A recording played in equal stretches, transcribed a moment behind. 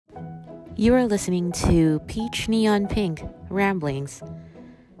You are listening to Peach Neon Pink Ramblings,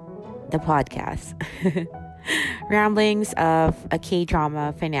 the podcast. Ramblings of a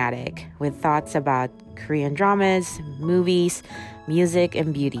K-drama fanatic with thoughts about Korean dramas, movies, music,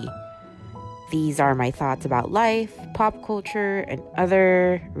 and beauty. These are my thoughts about life, pop culture, and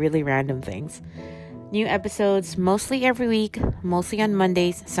other really random things. New episodes mostly every week, mostly on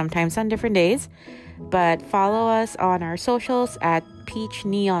Mondays, sometimes on different days. But follow us on our socials at Peach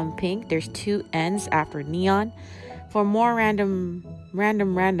Neon Pink. There's 2 N's after neon. For more random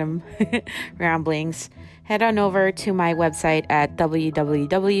ramblings, head on over to my website at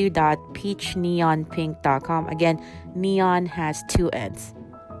www.peachneonpink.com. Again, neon has 2 N's.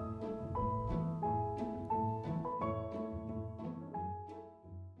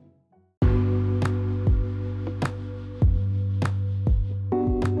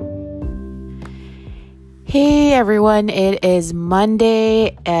 Hey everyone, it is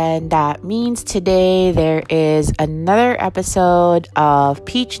Monday, and that means today there is another episode of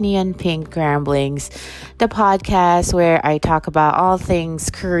Peach Neon Pink Ramblings, the podcast where I talk about all things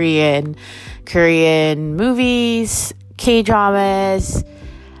Korean movies, K-dramas,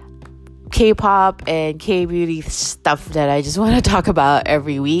 K-pop, and K-beauty stuff that I just want to talk about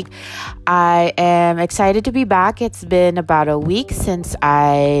every week. I am excited to be back. It's been about a week since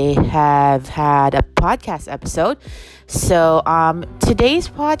I have had a podcast episode. So today's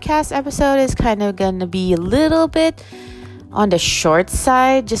podcast episode is kind of going to be a little bit on the short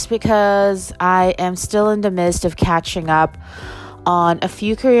side just because I am still in the midst of catching up on a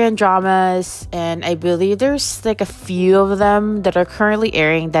few Korean dramas, and I believe there's like a few of them that are currently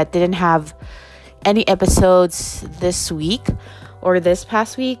airing that didn't have any episodes this week or this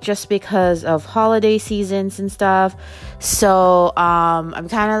past week just because of holiday seasons and stuff. So I'm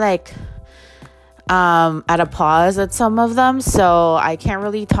kind of like at a pause at some of them, so I can't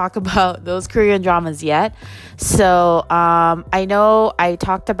really talk about those Korean dramas yet. So I know I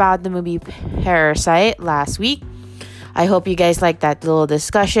talked about the movie Parasite last week. I hope you guys like that little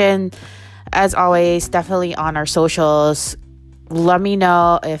discussion. As always, definitely on our socials, let me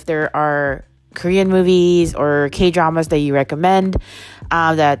know if there are Korean movies or K-dramas that you recommend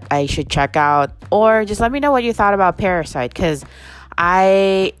that I should check out, or just let me know what you thought about Parasite, because if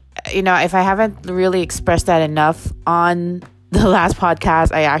I haven't really expressed that enough on the last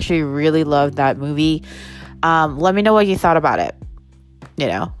podcast, I actually really loved that movie. Let me know what you thought about it.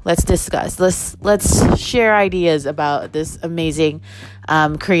 Let's discuss. Let's share ideas about this amazing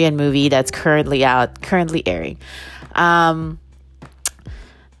Korean movie that's currently airing.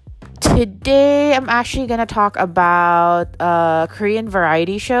 Today, I'm actually going to talk about Korean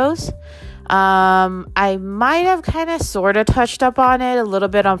variety shows. I might have kind of sort of touched up on it a little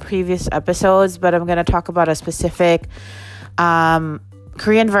bit on previous episodes, but I'm going to talk about a specific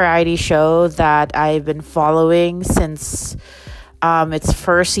Korean variety show that I've been following since its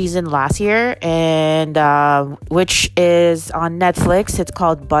first season last year, and which is on Netflix. It's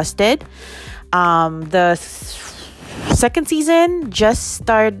called Busted. The second season just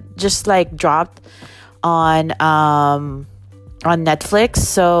dropped on Netflix,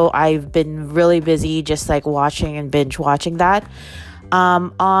 so I've been really busy just like watching and binge watching that.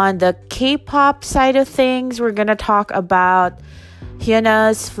 On the K-pop side of things, we're gonna talk about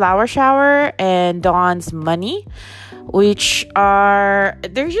Hyuna's Flower Shower and Dawn's Money, which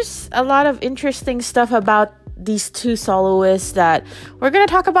there's just a lot of interesting stuff about these two soloists that we're going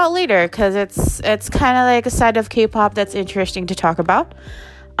to talk about later, because it's kind of like a side of K-pop that's interesting to talk about.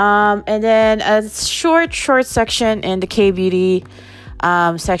 And then a short section in the K-beauty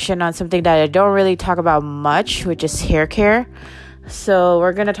section on something that I don't really talk about much, which is hair care. So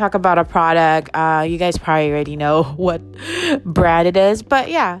we're going to talk about a product. You guys probably already know what brand it is, but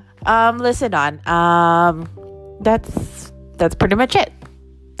yeah, listen on. That's pretty much it.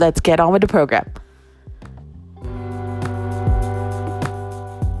 Let's get on with the program.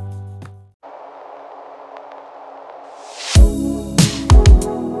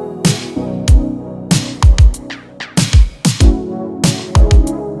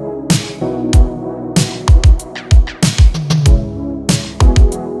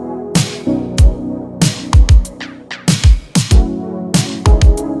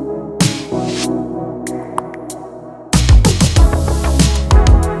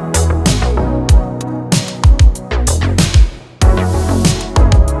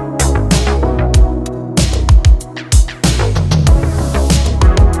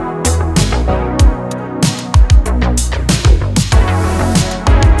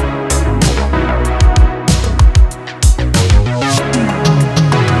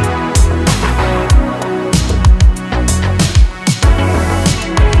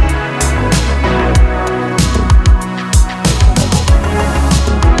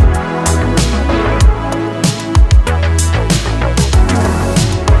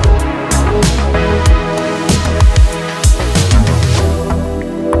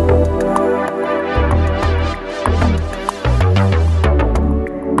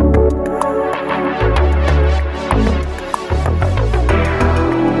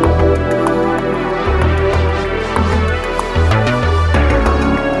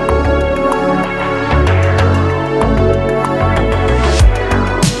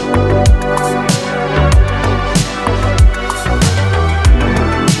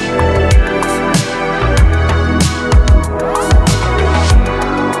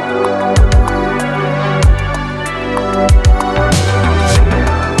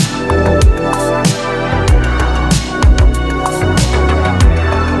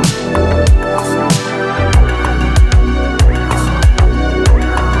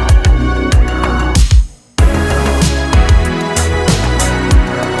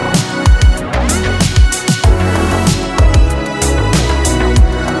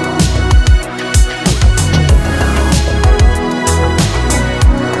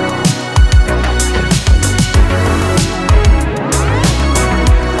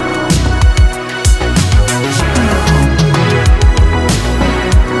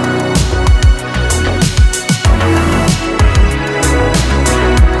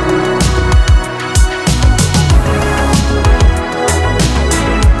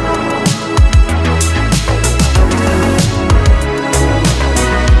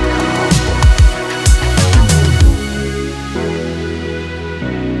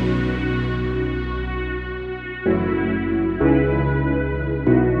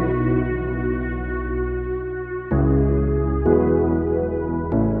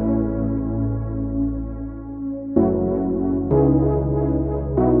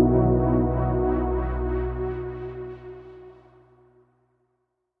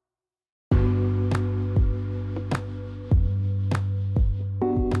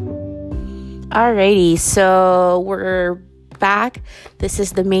 Alrighty, so we're back. This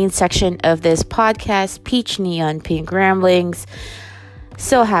is the main section of this podcast, Peach Neon Pink Ramblings.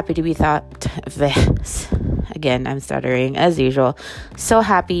 So happy to be again, I'm stuttering as usual. So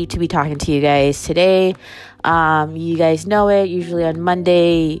happy to be talking to you guys today. You guys know it, usually on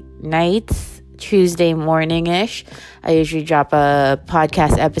Monday nights, Tuesday morning-ish, I usually drop a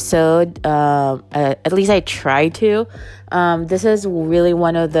podcast episode. At least I try to. This is really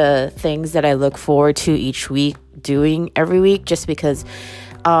one of the things that I look forward to each week, doing every week, just because,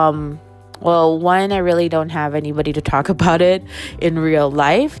 one, I really don't have anybody to talk about it in real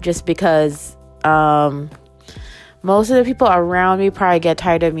life, just because, most of the people around me probably get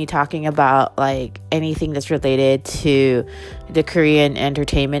tired of me talking about, like, anything that's related to the Korean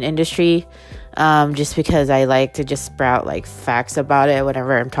entertainment industry. Just because I like to just sprout like facts about it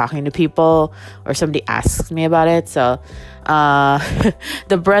whenever I'm talking to people or somebody asks me about it. So,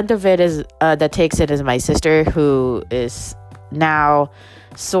 the brunt of it is, that takes it is my sister, who is now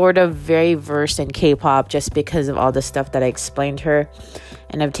sort of very versed in K-pop just because of all the stuff that I explained to her.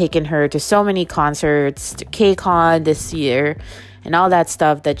 And I've taken her to so many concerts, to K-Con this year and all that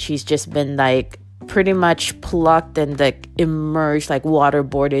stuff, that she's just been like pretty much plucked and like immersed, like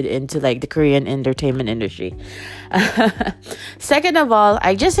waterboarded into like the Korean entertainment industry. Second of all,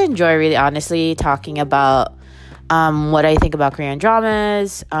 I just enjoy, really honestly, talking about what I think about Korean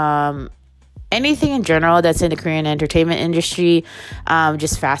dramas, anything in general that's in the Korean entertainment industry.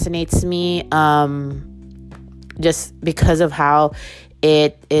 Just fascinates me, just because of how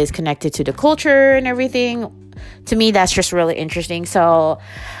it is connected to the culture and everything. To me, that's just really interesting. So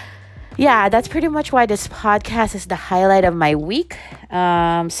yeah, that's pretty much why this podcast is the highlight of my week.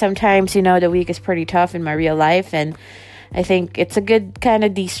 Sometimes, the week is pretty tough in my real life, and I think it's a good kind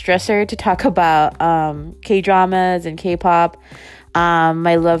of de-stressor to talk about K-dramas and K-pop,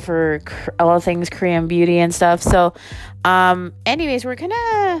 my love for all things Korean beauty and stuff. So, anyways, we're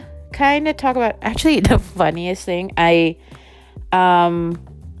gonna kind of talk about, actually, the funniest thing. I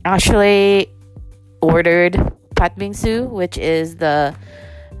actually ordered patbingsu, which is the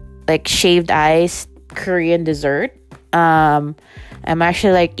like shaved ice Korean dessert. I'm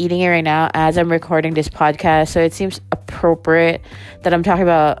actually like eating it right now as I'm recording this podcast, so it seems appropriate that I'm talking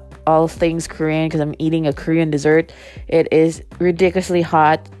about all things Korean because I'm eating a Korean dessert. It is ridiculously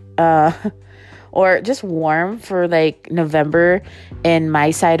hot, or just warm for like November in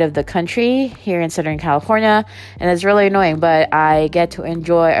my side of the country here in Southern California, and it's really annoying, but I get to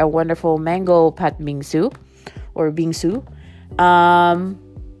enjoy a wonderful mango patbingsu or bingsu.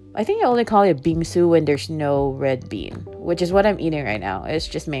 I think I only call it bingsu when there's no red bean, which is what I'm eating right now. It's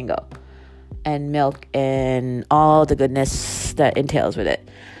just mango and milk and all the goodness that entails with it.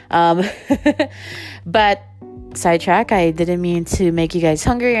 But sidetrack, I didn't mean to make you guys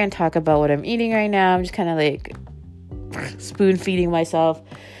hungry and talk about what I'm eating right now. I'm just kind of like spoon feeding myself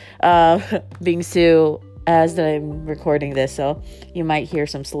bingsu as I'm recording this, so you might hear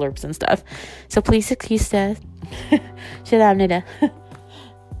some slurps and stuff. So please excuse that. 죄송합니다.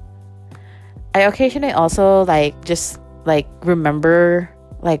 I occasionally also just remember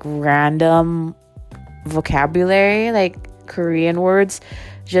like random vocabulary, like Korean words,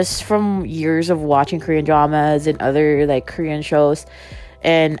 just from years of watching Korean dramas and other like Korean shows.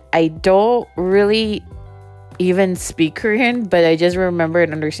 And I don't really even speak Korean, but I just remember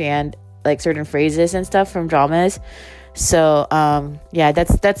and understand like certain phrases and stuff from dramas. So yeah,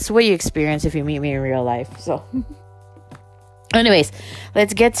 that's what you experience if you meet me in real life. So anyways,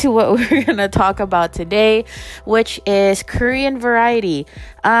 let's get to what we're going to talk about today, which is Korean variety.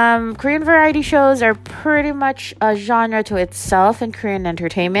 Korean variety shows are pretty much a genre to itself in Korean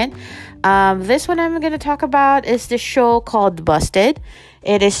entertainment. This one I'm going to talk about is the show called Busted.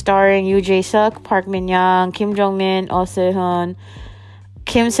 It is starring Yoo Jae-suk, Park Min-young, Kim Jong-min, Oh Se-hun,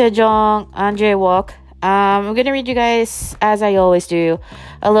 Kim Se-jong, An Jae-wook. I'm going to read you guys, as I always do,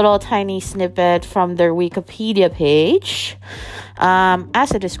 a little tiny snippet from their Wikipedia page.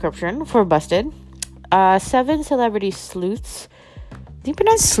 As a description for Busted, 7 celebrity sleuths. Do you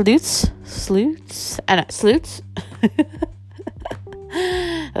pronounce sleuths? Sleuths? Sleuths?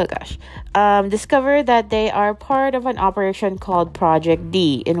 Oh gosh. Discover that they are part of an operation called Project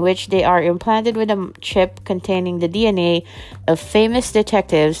D, in which they are implanted with a chip containing the DNA of famous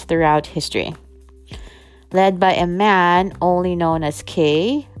detectives throughout history. Led by a man only known as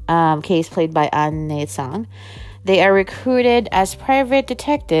K. K is played by An Ne-sang. They are recruited as private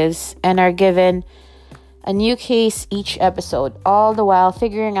detectives and are given a new case each episode, all the while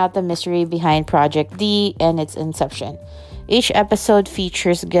figuring out the mystery behind Project D and its inception. Each episode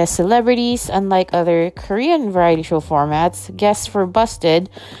features guest celebrities. Unlike other Korean variety show formats, guests for Busted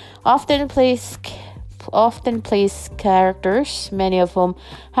often plays often plays characters, many of whom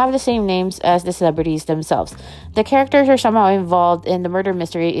have the same names as the celebrities themselves. The characters are somehow involved in the murder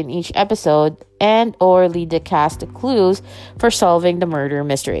mystery in each episode and or lead the cast to clues for solving the murder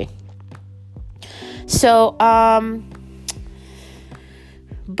mystery. So,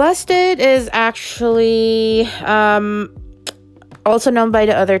 Busted is actually also known by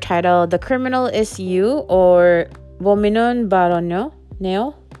the other title, The Criminal Is You, or Wominun Baroneo.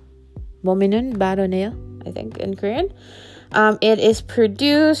 Wominun Baroneo, I think, in Korean. It is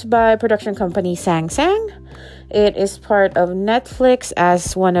produced by production company Sang Sang. It is part of Netflix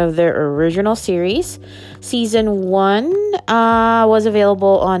as one of their original series. Season 1 was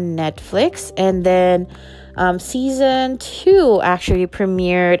available on Netflix, and then season 2 actually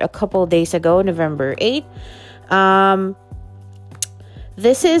premiered a couple days ago, November 8th.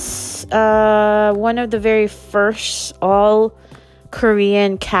 This is one of the very first all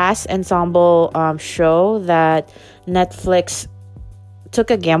Korean cast ensemble show that Netflix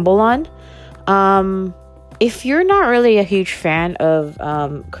took a gamble on. If you're not really a huge fan of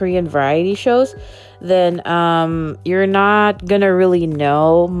Korean variety shows, then you're not gonna really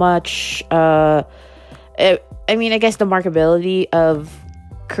know much. I guess the marketability of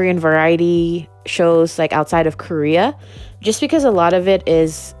Korean variety shows like outside of Korea, just because a lot of it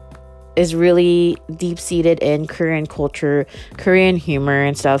is really deep-seated in Korean culture, Korean humor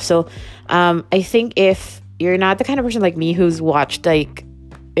and stuff. So I think if you're not the kind of person like me who's watched like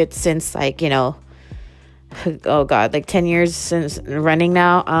it since like, like 10 years since running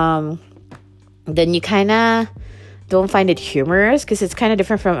now, then you kind of don't find it humorous because it's kind of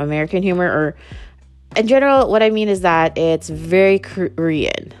different from American humor. Or in general, what I mean is that it's very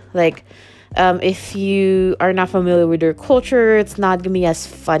Korean. Like if you are not familiar with their culture, it's not gonna be as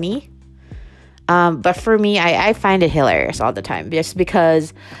funny. But for me, I find it hilarious all the time, just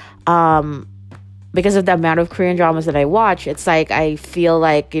because of the amount of Korean dramas that I watch. It's like I feel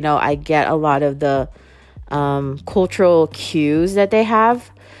like, I get a lot of the cultural cues that they have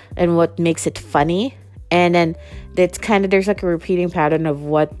and what makes it funny. And then it's kind of, there's like a repeating pattern of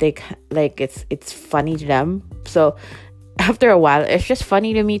what they like. It's funny to them. So after a while, it's just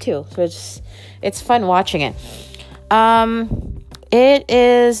funny to me too. So it's fun watching it.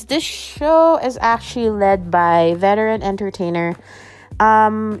 This show is actually led by veteran entertainer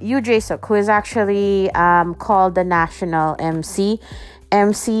Yoo Jae-suk, who is actually called the national MC.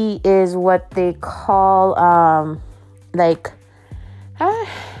 MC is what they call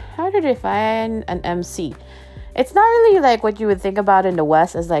how to define an MC. It's not really like what you would think about in the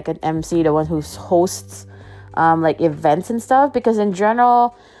West as like an MC, the one who hosts like events and stuff, because in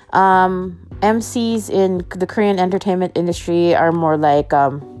general MCs in the Korean entertainment industry are more like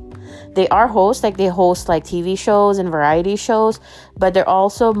they are hosts, like they host like TV shows and variety shows, but they're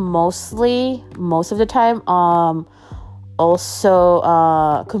also most of the time also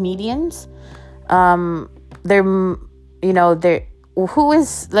comedians. They're who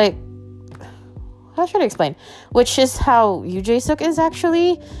is like, how should I explain? Which is how Yoo Jae-suk is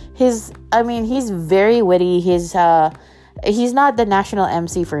actually. He's very witty. He's not the national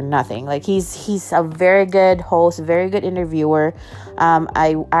MC for nothing. Like he's a very good host, very good interviewer.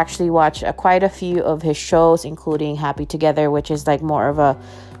 I actually watch quite a few of his shows, including Happy Together, which is like more of a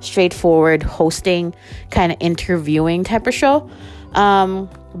straightforward hosting kind of interviewing type of show.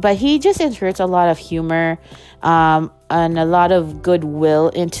 But he just inserts a lot of humor and a lot of goodwill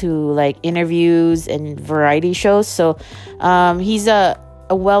into like interviews and variety shows. So he's a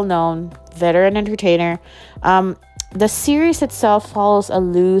well-known veteran entertainer. The series itself follows a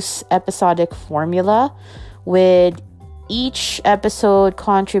loose episodic formula, with each episode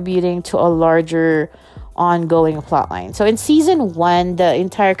contributing to a larger ongoing plotline. So in season 1, the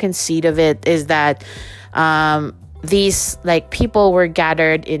entire conceit of it is that these like people were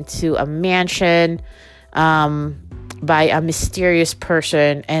gathered into a mansion by a mysterious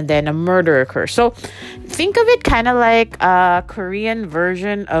person, and then a murder occurs. So think of it kind of like a Korean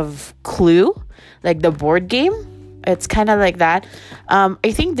version of Clue, like the board game. It's kind of like that. I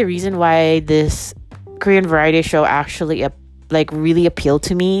think the reason why this Korean variety show actually really appealed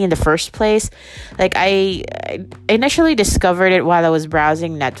to me in the first place, like I initially discovered it while I was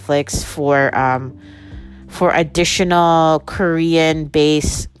browsing Netflix for additional Korean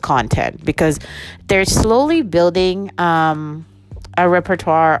based content, because they're slowly building a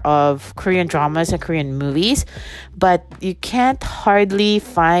repertoire of Korean dramas and Korean movies, but you can't hardly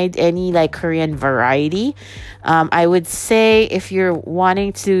find any like Korean variety. I would say if you're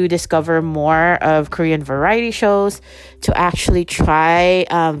wanting to discover more of Korean variety shows, to actually try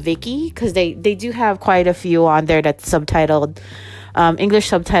Viki, because they do have quite a few on there that's subtitled English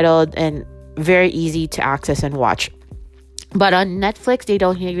subtitled, and very easy to access and watch. But on Netflix, they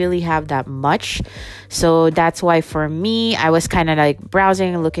don't really have that much. So that's why for me, I was kind of like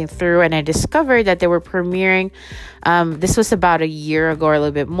browsing and looking through, and I discovered that they were premiering. This was about a year ago or a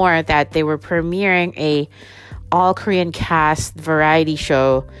little bit more, that they were premiering a all Korean cast variety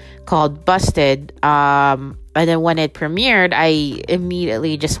show called Busted. And then when it premiered, I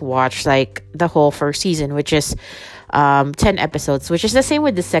immediately just watched like the whole first season, which is 10 episodes, which is the same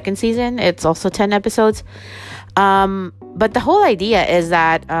with the second season. It's also 10 episodes. But the whole idea is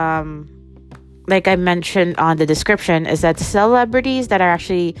that, like I mentioned on the description, is that celebrities that are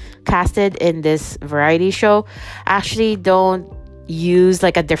actually casted in this variety show actually don't use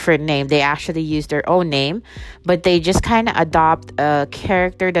like a different name. They actually use their own name, but they just kind of adopt a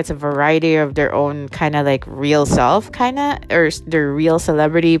character that's a variety of their own kind of like real self, kind of, or their real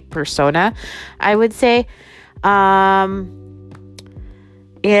celebrity persona, I would say. And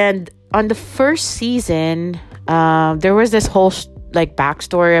on the first season, there was this whole like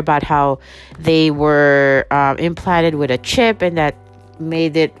backstory about how they were implanted with a chip, and that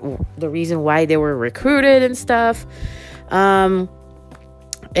made it the reason why they were recruited and stuff.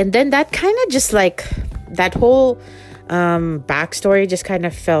 And then that kind of just like that whole backstory just kind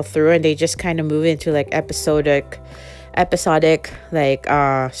of fell through, and they just kind of moved into like episodic like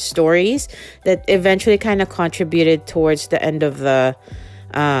stories that eventually kind of contributed towards the end of the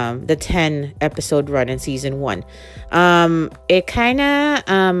 10 episode run in season 1. It kind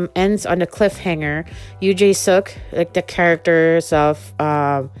of ends on a cliffhanger. Yoo Jae-suk, like the character itself,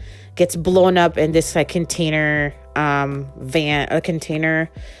 gets blown up in this like container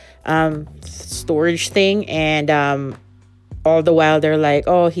storage thing, and all the while they're like,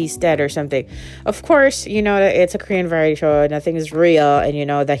 oh, he's dead or something. Of course, you know that it's a Korean variety show, nothing is real, and you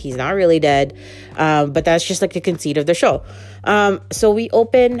know that he's not really dead, but that's just like the conceit of the show. So we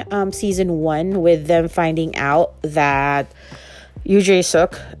open season 1 with them finding out that Yoo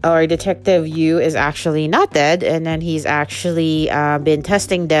Jae-suk, or Detective Yoo, is actually not dead, and then he's actually been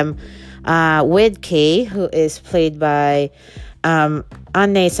testing them with Kay, who is played by An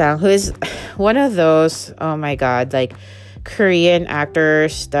Nae-sang, who is one of those, oh my god, like Korean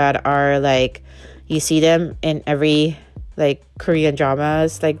actors that are like, you see them in every like Korean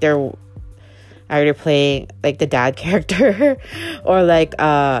dramas, like they're either playing like the dad character or like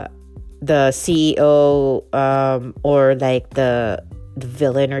the CEO, or like the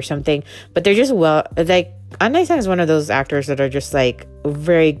villain or something. But they're just like, An Nae-sang is one of those actors that are just like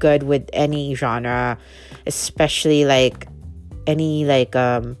very good with any genre, especially like any like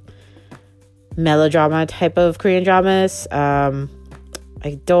melodrama type of Korean dramas. I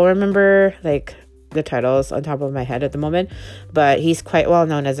don't remember like the titles on top of my head at the moment, but he's quite well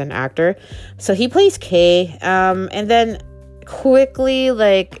known as an actor. So he plays Kay, and then quickly,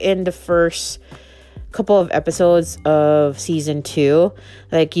 like in the first couple of episodes of season 2,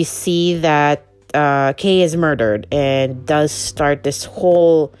 like you see that Kay is murdered, and does start this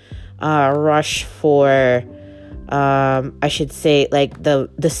whole rush for I should say like the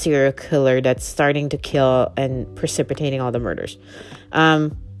serial killer that's starting to kill and precipitating all the murders.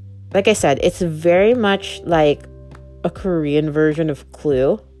 Like I said, it's very much like a Korean version of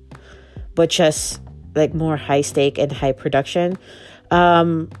Clue, but just like more high stake and high production.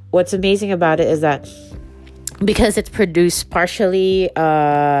 What's amazing about it is that because it's produced partially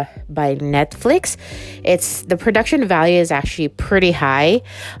by Netflix, the production value is actually pretty high.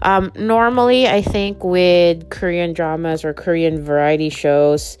 Normally, I think with Korean dramas or Korean variety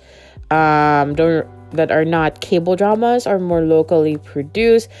shows that are not cable dramas, are more locally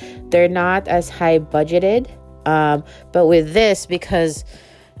produced, they're not as high budgeted. But with this, because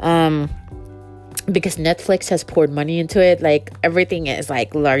Netflix has poured money into it, like everything is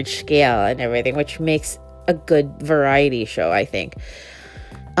like large scale and everything, which makes a good variety show, I think.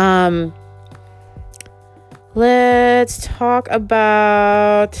 Let's talk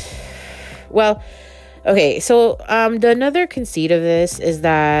about, well, okay, so the another conceit of this is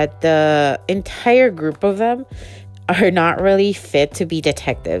that the entire group of them are not really fit to be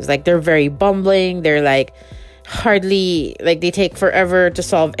detectives. Like they're very bumbling, they're like hardly, like they take forever to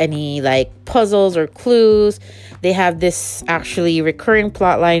solve any like puzzles or clues. They have this actually recurring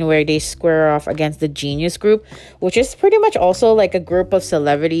plot line where they square off against the Genius Group, which is pretty much also like a group of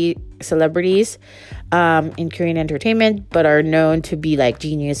celebrities in Korean entertainment, but are known to be like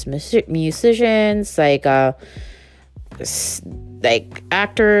genius musicians, like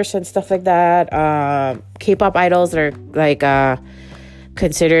actors and stuff like that. K-pop idols that are like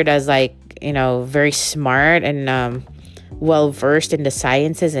considered as like, you know, very smart and well versed in the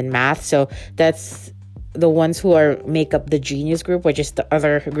sciences and math. So that's the ones who are make up the genius group, which is the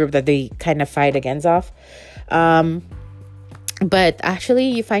other group that they kind of fight against off. But actually,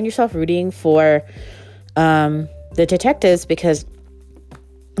 you find yourself rooting for the detectives because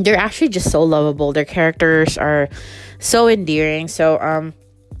they're actually just so lovable. Their characters are so endearing. So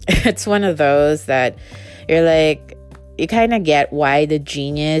it's one of those that you're like, you kind of get why the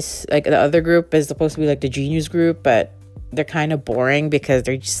genius, like the other group is supposed to be like the genius group, but they're kind of boring because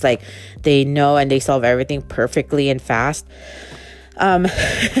they're just like, they know and they solve everything perfectly and fast. But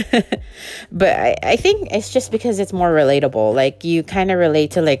I think it's just because it's more relatable. Like, you kind of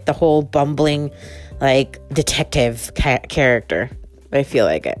relate to like the whole bumbling like detective character. I feel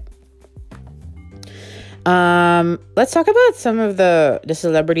like it. Let's talk about some of the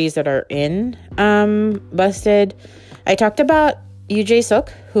celebrities that are in Busted. I talked about Yoo Jae-suk,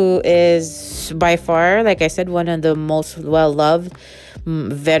 who is by far, like I said, one of the most well-loved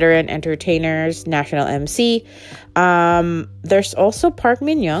veteran entertainers, national MC. There's also Park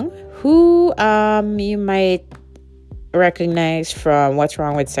Min-young, who you might recognize from What's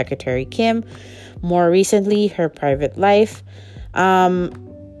Wrong with Secretary Kim. More recently, Her Private Life.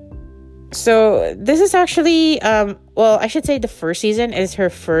 So this is actually, well, I should say the first season is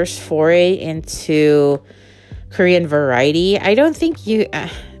her first foray into Korean variety. I don't think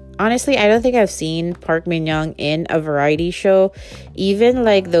honestly, I don't think I've seen Park Min-young in a variety show, even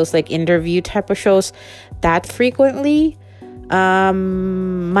like those like interview type of shows that frequently.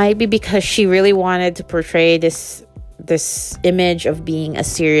 Might be because she really wanted to portray this image of being a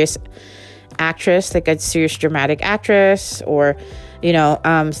serious actress, like a serious dramatic actress, or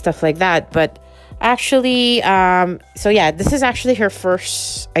stuff like that. But actually, so yeah, this is actually her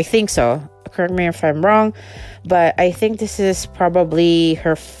first, I think so, correct me if I'm wrong, but I think this is probably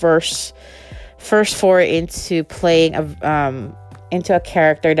her first foray into playing into a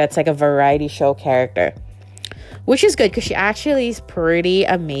character that's like a variety show character, which is good because she actually is pretty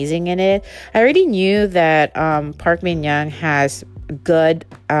amazing in it. I already knew that Park Min-young has good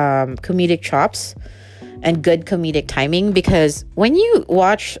comedic chops and good comedic timing, because when you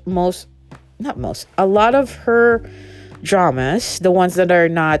watch a lot of her dramas, the ones that are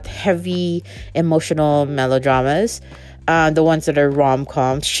not heavy emotional melodramas, the ones that are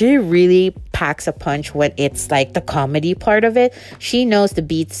rom-coms, she really packs a punch when it's like the comedy part of it. She knows the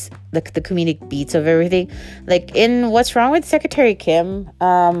beats, the comedic beats of everything. Like in What's Wrong with Secretary Kim,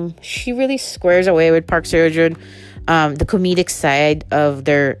 she really squares away with Park Seo-joon the comedic side of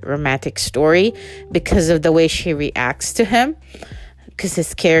their romantic story because of the way she reacts to him, because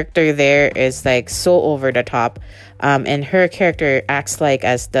his character there is like so over the top, and her character acts like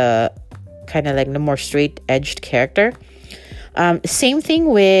as the kind of like the more straight-edged character. Same thing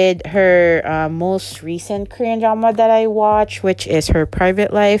with her most recent Korean drama that I watched, which is Her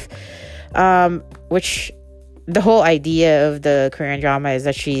Private Life, which the whole idea of the Korean drama is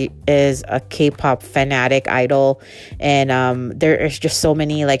that she is a K-pop fanatic idol, and there is just so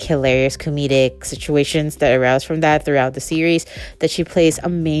many like hilarious comedic situations that arise from that throughout the series that she plays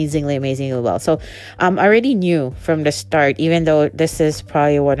amazingly well. So I already knew from the start, even though this is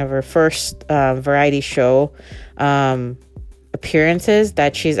probably one of her first variety show appearances,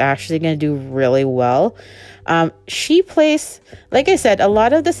 that she's actually going to do really well. She plays, like I said, a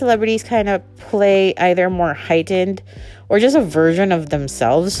lot of the celebrities kind of play either more heightened or just a version of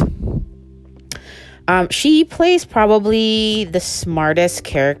themselves. She plays probably the smartest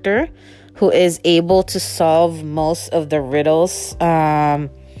character, who is able to solve most of the riddles, the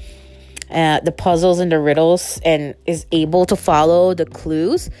puzzles and the riddles, and is able to follow the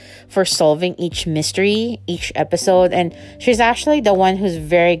clues for solving each mystery, each episode. And she's actually the one who's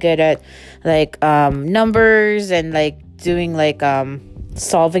very good at like numbers and like doing like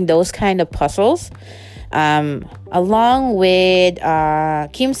solving those kind of puzzles, along with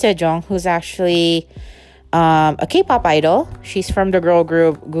Kim Sejong, who's actually a K-pop idol. She's from the girl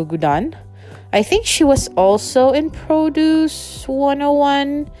group Gugudan. I think she was also in Produce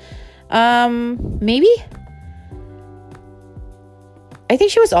 101. Maybe? I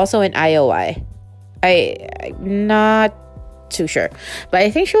think she was also in IOI. I'm not too sure. But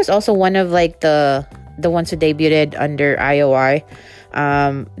I think she was also one of like the ones who debuted under IOI,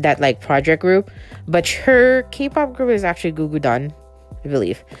 that like project group. But her K-pop group is actually Gugudan, I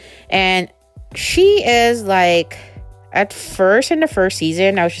believe. And she is like, at first in the first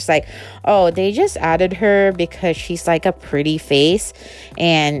season, I was just like, oh, they just added her because she's like a pretty face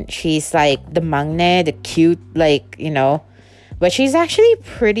and she's like the maknae, the cute, like, but she's actually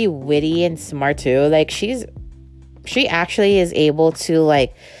pretty witty and smart too. Like she actually is able to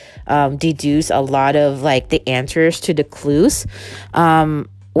like deduce a lot of like the answers to the clues,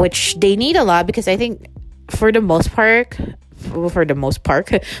 which they need a lot, because I think for the most part, for the most part,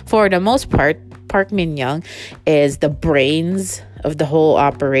 for the most part, Park Min Young is the brains of the whole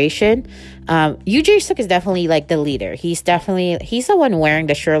operation. Yoo Jae Suk is definitely like the leader. He's the one wearing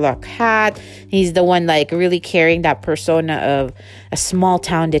the Sherlock hat. He's the one like really carrying that persona of a small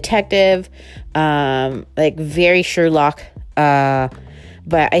town detective, like very Sherlock. But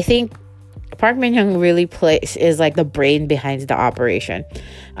I think Park Min Young really is like the brain behind the operation.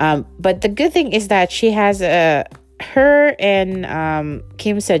 But the good thing is that she has her and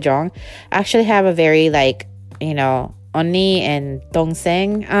Kim Sejong actually have a very like, you know, Onni and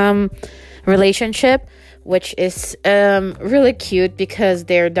Dongseng relationship, which is really cute because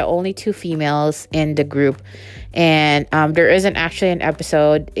they're the only two females in the group. And there isn't actually an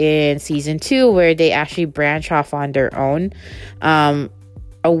episode in season 2 where they actually branch off on their own,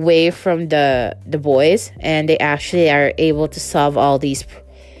 away from the boys, and they actually are able to solve all these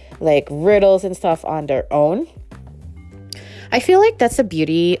like riddles and stuff on their own. I feel like that's the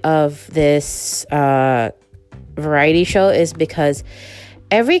beauty of this variety show, is because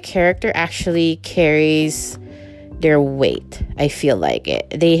every character actually carries their weight. I feel like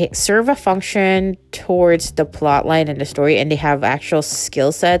they serve a function towards the plot line and the story, and they have actual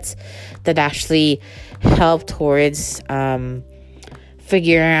skill sets that actually help towards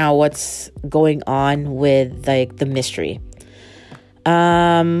figuring out what's going on with like the mystery.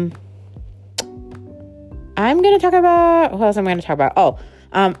 I'm gonna talk about what else I'm gonna talk about.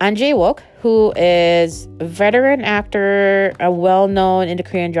 An Jae-wook, who is a veteran actor, well-known in the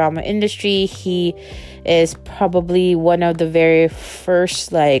Korean drama industry. He is probably one of the very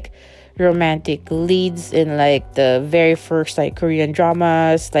first like romantic leads in like the very first like Korean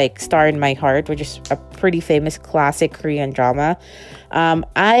dramas, like Star in My Heart, which is a pretty famous classic Korean drama.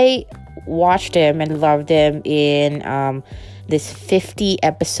 I watched him and loved him in this 50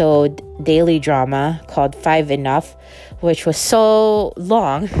 episode daily drama called Five Enough, which was so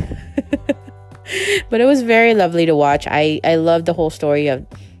long but it was very lovely to watch. I love the whole story of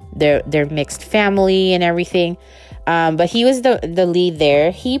their mixed family and everything. But he was the lead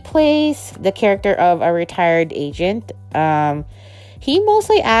there. He plays the character of a retired agent. He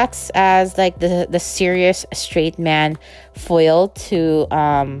mostly acts as like the serious straight man foil to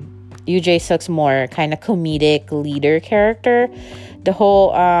Yoo Jae-suk's more kind of comedic leader character. The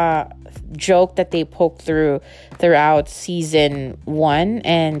whole joke that they poke throughout season 1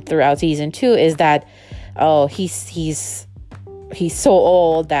 and throughout season 2 is that he's so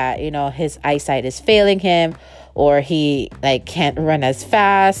old that, you know, his eyesight is failing him, or he like can't run as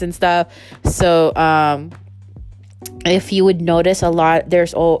fast and stuff. So if you would notice a lot,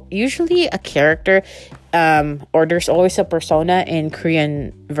 there's usually a character or there's always a persona in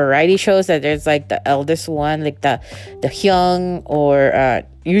Korean variety shows that there's like the eldest one, like the Hyung, or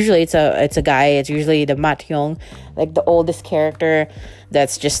usually it's a guy. It's usually the Mat Hyung, like the oldest character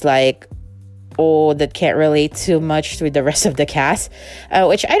that's just like old, that can't relate too much with the rest of the cast,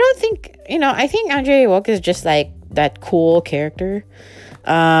 which I don't think, you know, I think An Jae-wook is just like that cool character.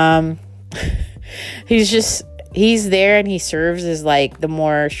 He's there and he serves as like the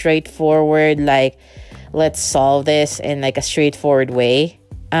more straightforward, like, let's solve this in like a straightforward way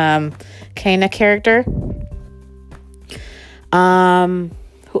kind of character.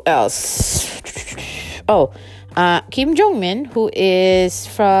 Who else? Kim Jong-min, who is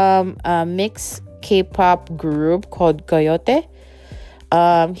from a mixed K-pop group called Coyote.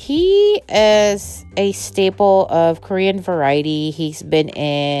 He is a staple of Korean variety. He's been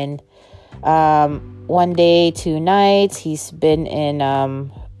in One Day, Two Nights. He's been in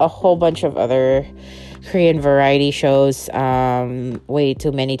a whole bunch of other Korean variety shows, way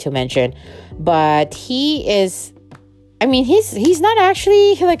too many to mention. But he is, I mean, he's not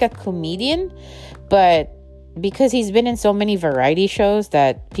actually like a comedian, but because he's been in so many variety shows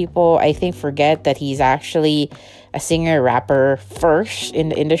that people, I think, forget that he's actually a singer rapper first in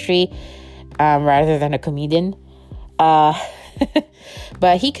the industry, rather than a comedian. But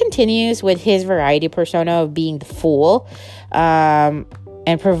he continues with his variety persona of being the fool,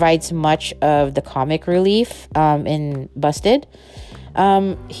 and provides much of the comic relief in Busted.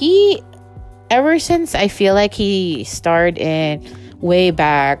 He, ever since, I feel like he starred in way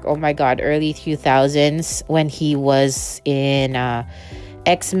back, oh my god, early 2000s, when he was in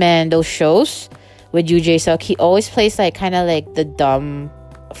X-Men, those shows with Yoo Jae-suk, he always plays like kind of like the dumb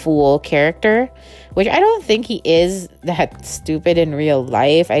fool character, which I don't think he is that stupid in real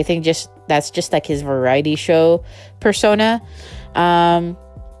life. I think that's just like his variety show persona.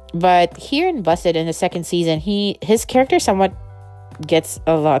 But here in Busted, in the second season, his character somewhat gets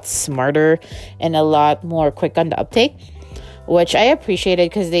a lot smarter and a lot more quick on the uptake, which I appreciated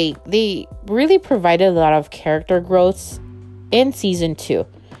because they really provided a lot of character growths in season 2,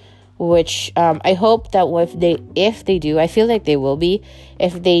 which I hope that if they do, I feel like they will be,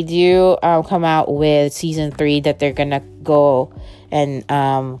 if they do come out with season 3, that they're gonna go and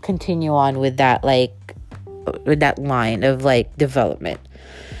continue on with that, like with that line of like development.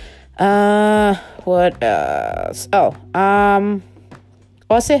 What else? Oh,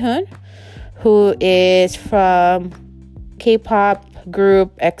 Oh Se-hoon, who is from K-pop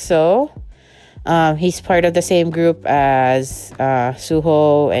group EXO. He's part of the same group as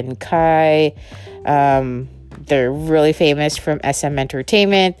Suho and Kai. They're really famous from SM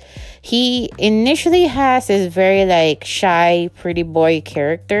Entertainment. He initially has this very like shy pretty boy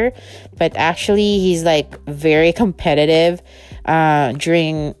character, but actually he's like very competitive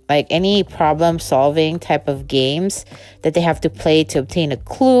during like any problem solving type of games that they have to play to obtain a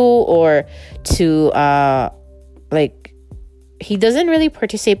clue, or to like, he doesn't really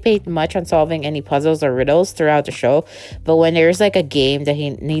participate much on solving any puzzles or riddles throughout the show, but when there's like a game that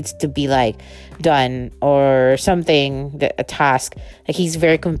he needs to be like done, or something, a task, like he's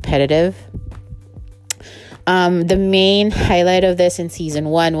very competitive. The main highlight of this in season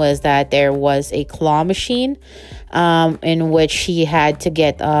 1 was that there was a claw machine in which he had to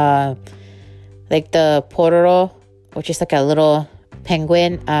get like the Pororo, which is like a little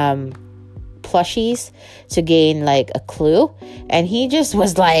penguin, plushies to gain like a clue, and he just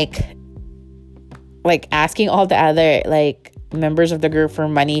was like asking all the other like members of the group for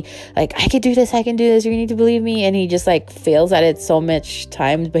money, like, I can do this, you need to believe me, and he just like fails at it so much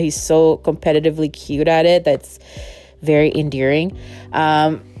times, but he's so competitively cute at it that's very endearing.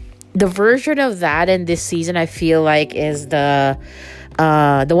 The version of that in this season, I feel like, is the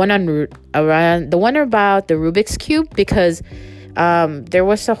one about the Rubik's Cube, because there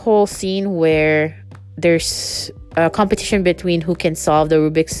was a whole scene where there's a competition between who can solve the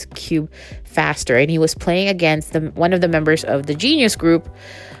Rubik's Cube faster, and he was playing against one of the members of the Genius group,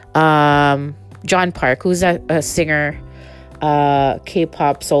 John Park, who's a singer,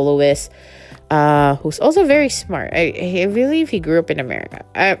 K-pop soloist, who's also very smart. I believe he grew up in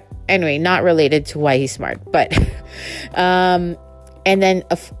America. Anyway, not related to why he's smart, but and then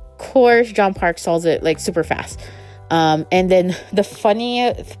of course John Park solves it like super fast. And then the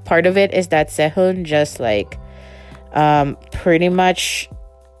funny part of it is that Se-hoon just like pretty much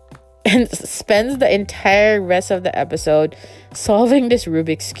spends the entire rest of the episode solving this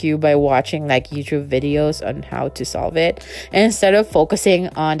Rubik's Cube by watching like YouTube videos on how to solve it, instead of focusing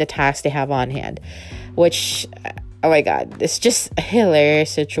on the task they have on hand, which, oh my god, it's just a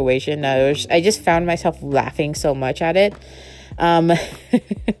hilarious situation. I just found myself laughing so much at it. I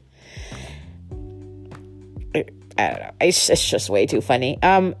don't know. It's just way too funny.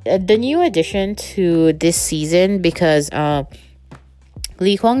 The new addition to this season, because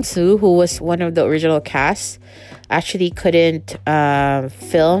Lee Kwang-soo, who was one of the original cast, actually couldn't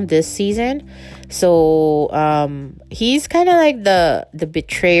film this season. So he's kind of like the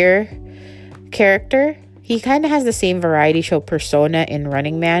betrayer character. He kind of has the same variety show persona in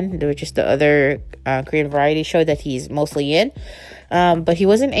Running Man, which is the other Korean variety show that he's mostly in. But he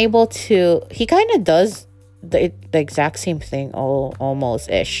wasn't able to... He kind of does the exact same thing almost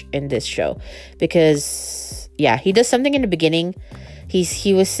ish in this show, because yeah, he does something in the beginning.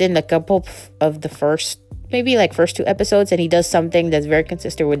 He was in a couple of the first 2 episodes, and he does something that's very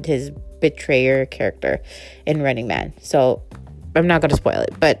consistent with his betrayer character in Running Man. So I'm not gonna spoil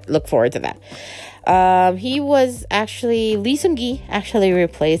it, but look forward to that. He was actually... Lee Seung-gi actually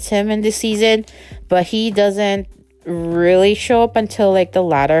replaced him in this season, but he doesn't really show up until like the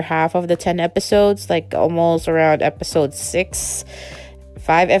latter half of the 10 episodes, like almost around episode 6,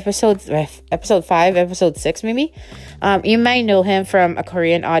 episode 5, episode 6 maybe. You might know him from A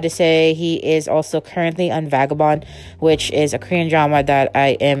Korean Odyssey. He is also currently on Vagabond, which is a Korean drama that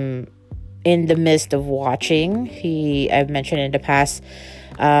I am in the midst of watching. I've mentioned in the past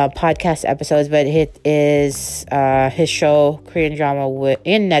podcast episodes, but it is his show, Korean drama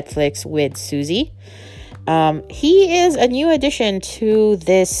in Netflix with Suzy. He is a new addition to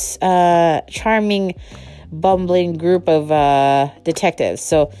this charming, bumbling group of detectives.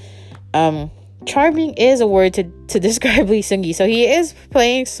 So charming is a word to describe Lee Seung-gi. So he is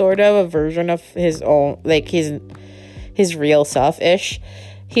playing sort of a version of his own, like his real self-ish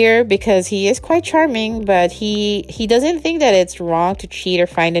here, because he is quite charming, but he doesn't think that it's wrong to cheat or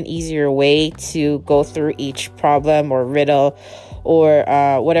find an easier way to go through each problem or riddle or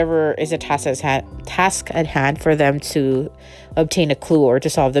whatever is a task at hand for them to obtain a clue or to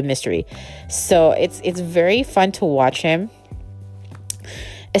solve the mystery. So it's very fun to watch him,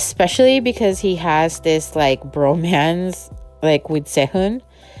 especially because he has this like bromance like with Sehun.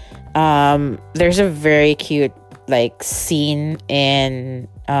 There's a very cute like scene in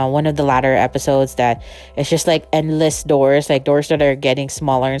one of the latter episodes that it's just like endless doors, like doors that are getting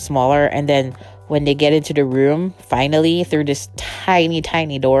smaller and smaller, and then when they get into the room finally through this tiny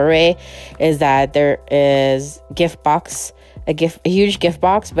doorway, is that there is a huge gift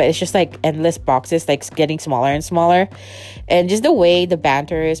box, but it's just like endless boxes, like getting smaller and smaller. And just the way the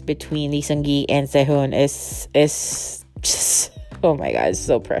banter is between Lee Seung-gi and Sehun is just, oh my god, it's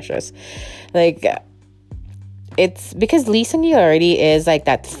so precious. Like, it's because Lee Seung-gi already is like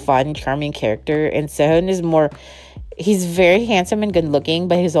that fun, charming character, and Sehun is more, he's very handsome and good looking,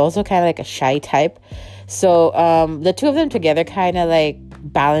 but he's also kind of like a shy type. So the two of them together kind of like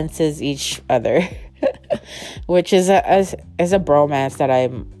balances each other. Which is a bromance that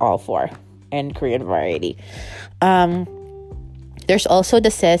I'm all for in Korean variety. There's also the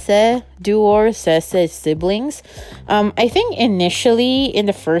Sese duo, Sese siblings. I think initially in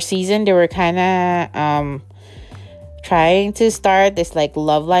the first season they were kind of trying to start this like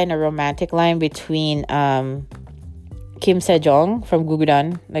love line or romantic line between Kim Sejong from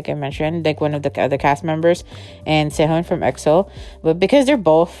Gugudan, like I mentioned, like one of the other cast members, and Sehun from EXO. But because they're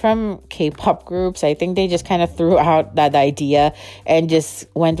both from K-pop groups, I think they just kind of threw out that idea and just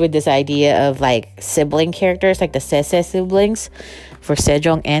went with this idea of like sibling characters, like the Sese siblings for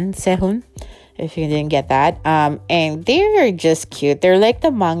Sejong and Sehun, if you didn't get that. And they're just cute. They're like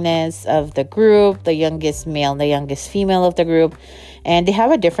the maknaes of the group, the youngest male and the youngest female of the group. And they have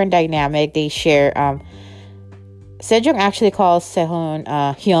a different dynamic. They share... Sejong actually calls Sehun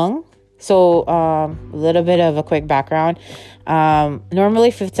Hyung. So a little bit of a quick background. Normally,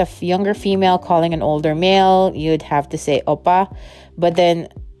 if it's a younger female calling an older male, you'd have to say oppa. But then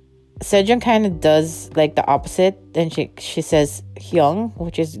Sejong kind of does like the opposite. And she says Hyung,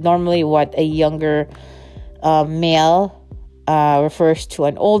 which is normally what a younger male refers to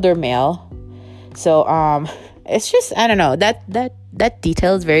an older male. So it's just, I don't know, that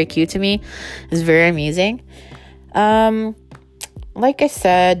detail is very cute to me. It's very amusing. Like I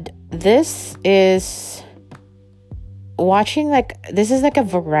said, this is like a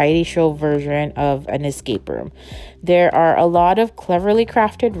variety show version of an escape room. There are a lot of cleverly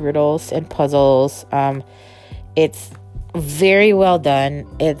crafted riddles and puzzles. It's very well done.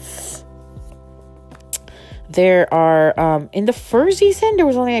 There are in the first season there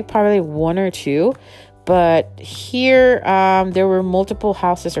was only like probably one or two. But here, there were multiple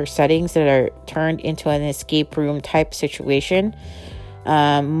houses or settings that are turned into an escape room type situation.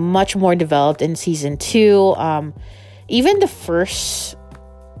 Much more developed in season 2. Even the first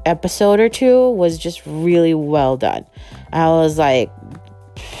episode or two was just really well done. I was like,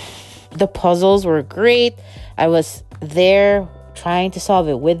 the puzzles were great. I was there trying to solve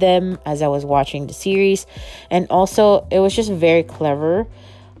it with them as I was watching the series. And also, it was just very clever.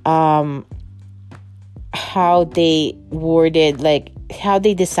 How they worded, like how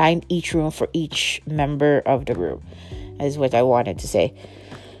they designed each room for each member of the group is what I wanted to say.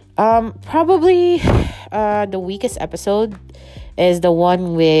 Probably the weakest episode is the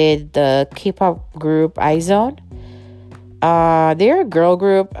one with the K-pop group IZ*ONE. They're a girl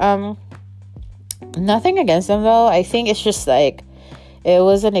group. Nothing against them though. I think it's just like it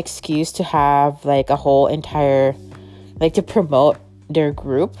was an excuse to have like a whole entire, like, to promote their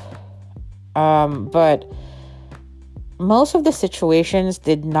group. But most of the situations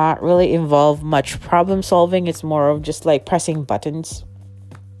did not really involve much problem solving. It's more of just like pressing buttons.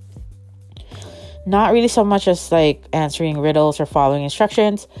 Not really so much as like answering riddles or following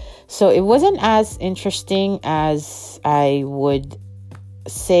instructions. So it wasn't as interesting as I would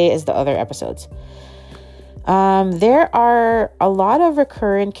say as the other episodes. There are a lot of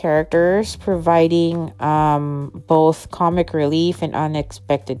recurrent characters providing both comic relief and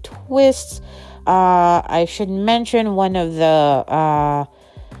unexpected twists. I should mention one of the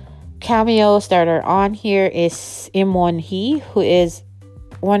cameos that are on here is Im Won-hee, who is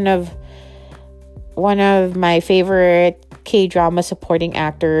one of my favorite K-drama supporting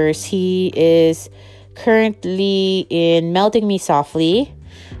actors. He is currently in Melting Me Softly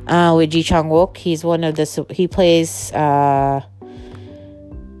with Ji Chang-wook. He's one of the he plays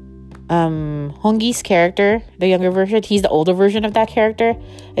Honggi's character, the younger version. He's the older version of that character.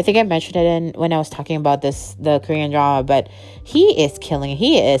 I think I mentioned it when I was talking about the Korean drama, but he is killing it.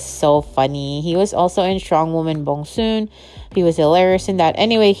 He is so funny. He was also in Strong Woman Bong Soon. He was hilarious in that.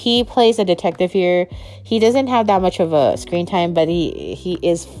 Anyway, he plays a detective here. He doesn't have that much of a screen time, but he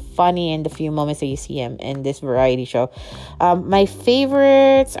is funny in the few moments that you see him in this variety show. My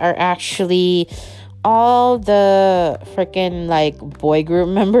favorites are actually all the freaking like boy group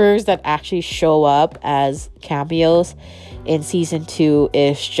members that actually show up as cameos in season 2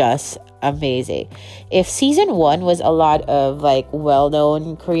 is just amazing. If season 1 was a lot of like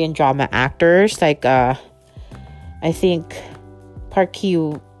well-known Korean drama actors, like I think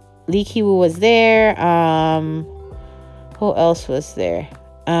Lee Ki-woo was there. Who else was there?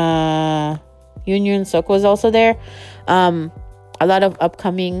 Yoon Suk was also there. A lot of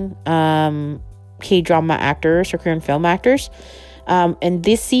upcoming K-drama actors or Korean film actors. And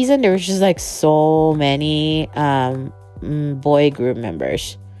this season there was just like so many boy group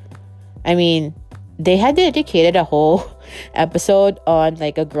members. I mean, they had dedicated a whole episode on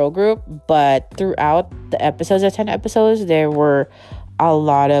like a girl group, but throughout the episodes, the 10 episodes, there were a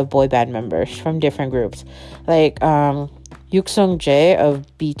lot of boy band members from different groups. Like Yuk Sung Jae of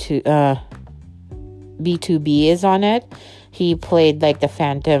B2B is on it. He played like the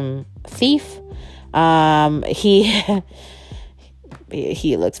Phantom Thief. He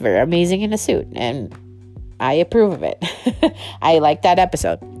he looks very amazing in a suit, and I approve of it. I like that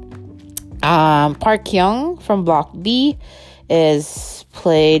episode. Park Kyung from Block B is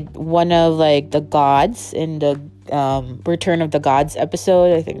played one of like the gods in the Return of the Gods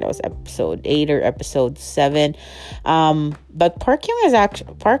episode. I think that was episode 8 or episode 7. But Park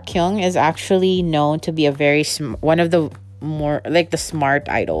Kyung is actually known to be a very one of the more like the smart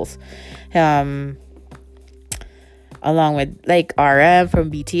idols, along with like RM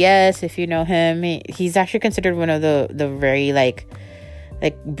from BTS. If you know him, he's actually considered one of the very like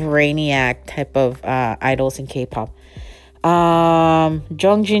brainiac type of idols in K-pop.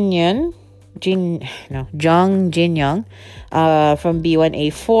 Jung Jin Young from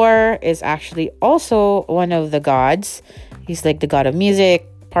B1A4 is actually also one of the gods. He's like the god of music.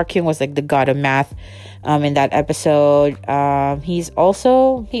 Park Kyung was like the god of math in that episode. He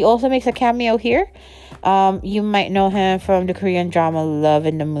also makes a cameo here. You might know him from the Korean drama Love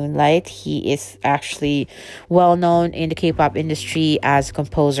in the Moonlight. He is actually well known in the K-pop industry as a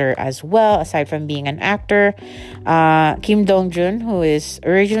composer as well, aside from being an actor. Kim Dong-jun, who is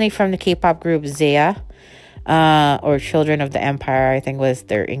originally from the K-pop group Zea, or Children of the Empire, I think was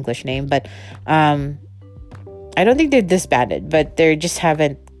their English name. But I don't think they're disbanded, but they just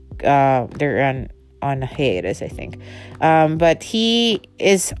haven't, they're on hiatus, I think. But he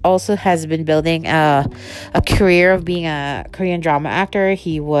has been building a career of being a Korean drama actor.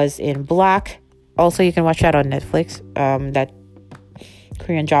 He was in Black. Also, you can watch that on Netflix, that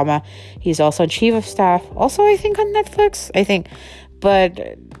Korean drama. He's also chief of staff, also I think on Netflix, I think. But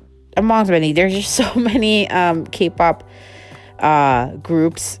amongst many, there's just so many K-pop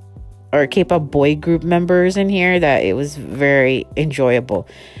groups or K-pop boy group members in here that it was very enjoyable.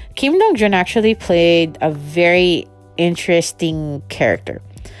 Kim Dong-jun actually played a very interesting character,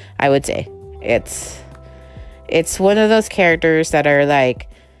 I would say. It's one of those characters that are like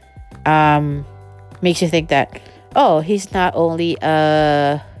makes you think that, oh, he's not only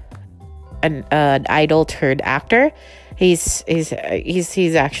an idol turned actor, he's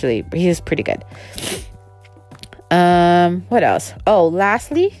pretty good. What else? Oh,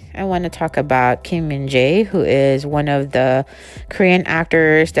 lastly, I want to talk about Kim Min-jae, who is one of the Korean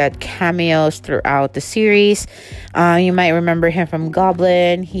actors that cameos throughout the series. You might remember him from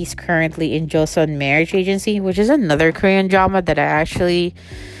Goblin. He's currently in Joseon Marriage Agency, which is another Korean drama that I actually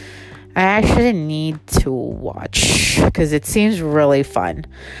need to watch because it seems really fun.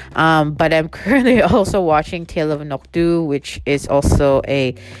 But I'm currently also watching Tale of Nokdu, which is also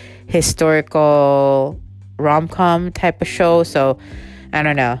a historical rom-com type of show. So I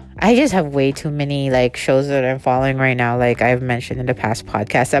don't know, I just have way too many like shows that I'm following right now, like I've mentioned in the past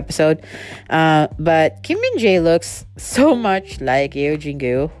podcast episode. But Kim Min-jae looks so much like Yeo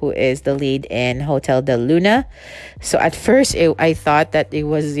Jin-goo, who is the lead in Hotel Del Luna. So at first I thought that it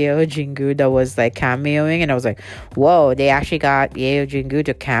was Yeo Jin-goo that was like cameoing, and I was like, whoa, they actually got Yeo Jin-goo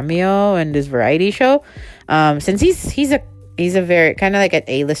to cameo in this variety show. Since he's a very kind of like an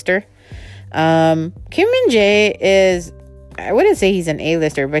A-lister. Kim Min-jae is, I wouldn't say he's an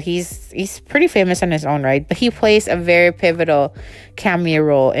A-lister, but he's pretty famous on his own right. But he plays a very pivotal cameo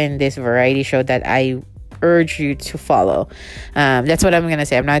role in this variety show that I urge you to follow. That's what I'm gonna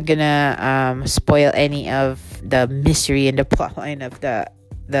say. I'm not gonna spoil any of the mystery and the plotline of the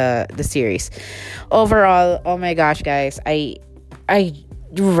series. Overall, oh my gosh, guys, I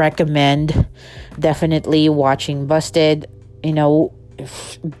recommend definitely watching Busted. You know,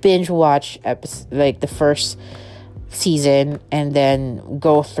 binge watch like the first season and then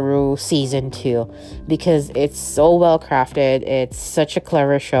go through season 2 because it's so well crafted. It's such a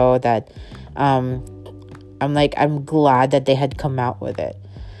clever show that I'm glad that they had come out with it.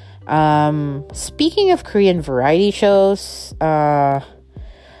 Speaking of Korean variety shows, there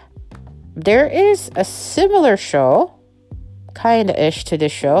is a similar show, kinda-ish to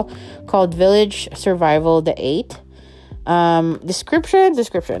this show, called Village Survival The 8.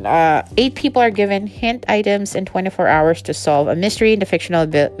 Description. 8 people are given hint items in 24 hours to solve a mystery in the fictional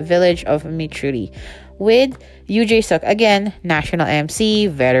village of Michuri. With Yoo Jae-suk, again, national MC,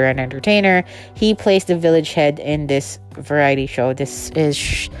 veteran entertainer. He plays the village head in this variety show. This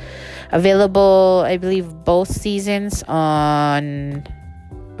is available, I believe, both seasons on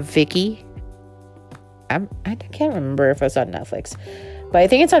Viki. I can't remember if it's on Netflix, but I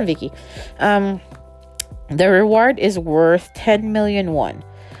think it's on Viki. The reward is worth 10 million won.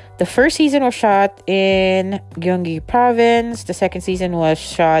 The first season was shot in Gyeonggi Province. The second season was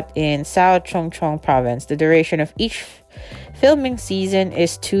shot in South Chungcheong Province. The duration of each filming season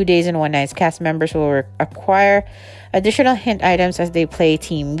is 2 days and 1 night. Cast members will acquire additional hint items as they play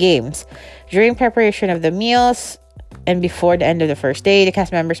team games. During preparation of the meals and before the end of the first day, the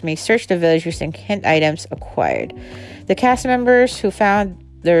cast members may search the village using hint items acquired. The cast members who found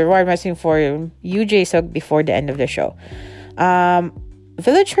the reward must inform Yoo Jae-suk before the end of the show.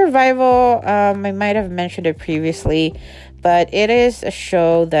 Village Survival, I might have mentioned it previously, but it is a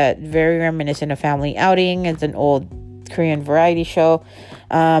show that very reminiscent of Family Outing. It's an old Korean variety show.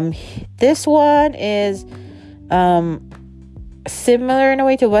 This one is similar in a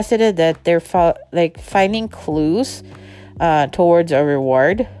way to Busted, that they're finding clues towards a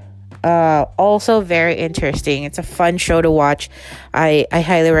reward. Also very interesting. It's a fun show to watch. I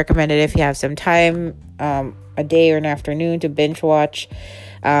highly recommend it if you have some time, a day or an afternoon to binge watch.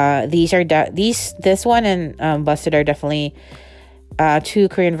 This one and Busted are definitely 2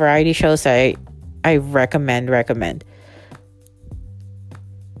 Korean variety shows I recommend.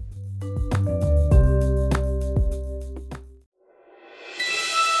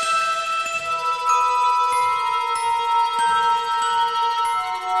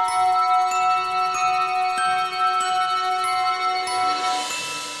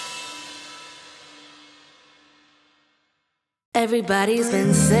 Everybody's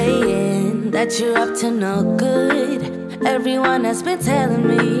been saying that you're up to no good. Everyone has been telling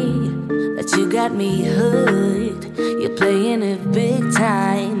me that you got me hooked. You're playing it big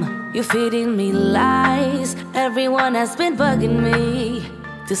time. You're feeding me lies. Everyone has been bugging me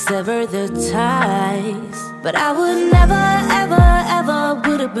to sever the ties, but I would never, ever, ever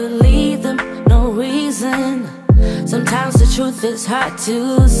would have believed them. No reason. Sometimes the truth is hard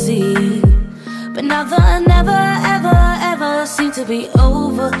to see, but now the never, ever, ever seem to be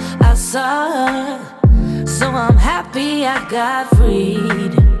over. I saw her, so I'm happy I got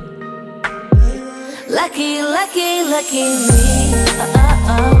freed. Lucky, lucky, lucky me.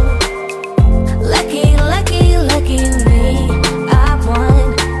 Lucky, lucky, lucky me. I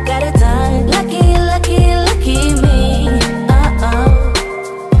won, got it done. Lucky, lucky, lucky me.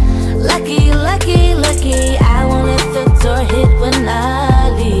 Lucky, lucky, lucky. I won't let the door hit when I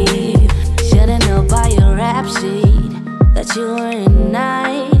leave. Should've known by your rap sheet that you weren't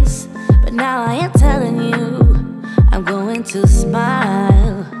nice, but now I am telling you I'm going to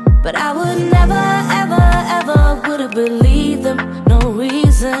smile. But I would never, ever, ever would have believed them. No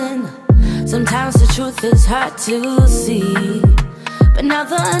reason. Sometimes the truth is hard to see, but now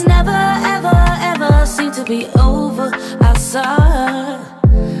the never, ever, ever seem to be over. I saw her,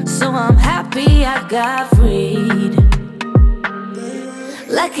 so I'm happy I got freed.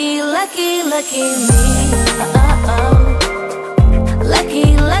 Lucky, lucky, lucky me.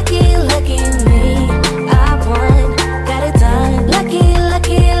 Lucky, lucky, lucky me. I won, got it done. Lucky,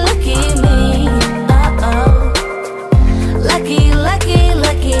 lucky, lucky me. Lucky, lucky,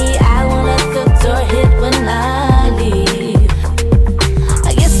 lucky. I won't let the door hit when I leave.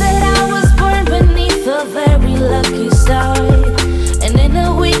 I guess that I was born beneath a very lucky star, and in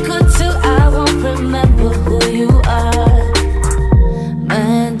a week or two I won't remember who you are.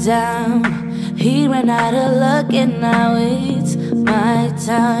 Man down, he ran out of luck and now it's my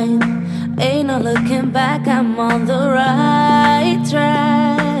time. Ain't no looking back, I'm on the right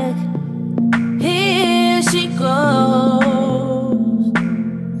track. Here she goes.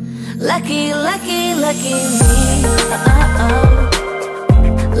 Lucky, lucky, lucky me.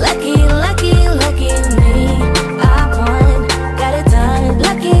 Lucky, lucky, lucky me. I won, got it done.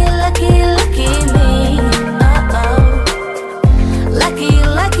 Lucky, lucky, lucky me. Lucky,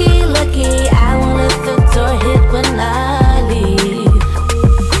 lucky, lucky. I won't let the door hit when I leave.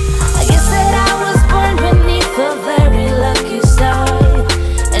 I guess that I was born beneath a very lucky star,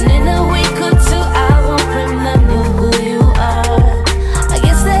 and in a week or two I won't remember who you are. I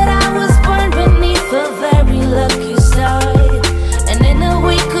guess that I was born beneath a very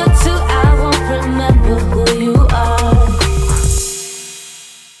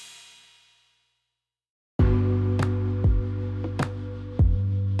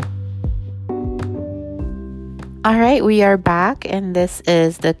All right, we are back, and this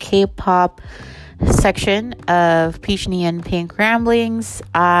is the K-pop section of Peach and Pink Ramblings.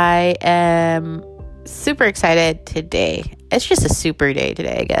 I am super excited today. It's just a super day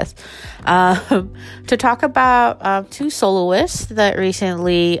today, I guess, to talk about two soloists that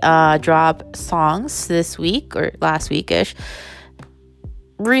recently dropped songs this week or last weekish.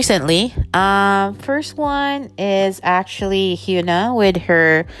 Recently, first one is actually Hyuna with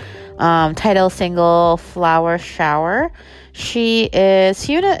her title single Flower Shower.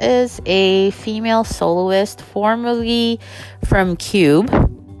 Hyuna is a female soloist formerly from Cube.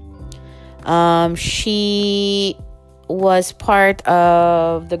 She was part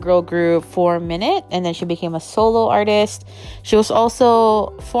of the girl group 4 Minute, and then she became a solo artist. She was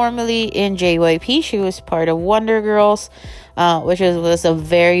also formerly in JYP. She was part of Wonder Girls, which was a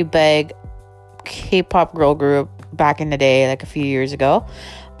very big K-pop girl group back in the day, like a few years ago.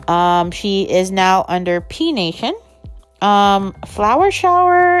 She is now under P Nation. Flower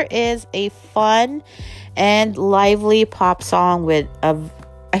Shower is a fun and lively pop song with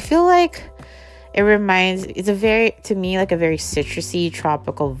I feel like it's a very citrusy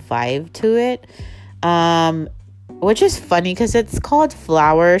tropical vibe to it. Which is funny because it's called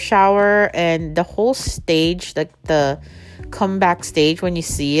Flower Shower, and the whole stage, like the comeback stage when you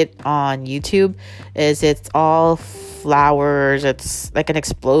see it on YouTube, it's all flowers. It's like an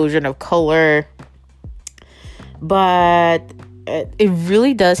explosion of color, but it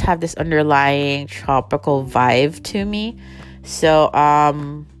really does have this underlying tropical vibe to me. So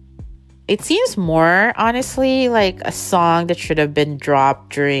it seems more honestly like a song that should have been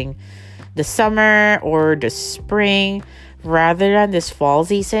dropped during the summer or the spring rather than this fall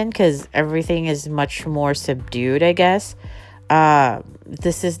season, because everything is much more subdued, I guess.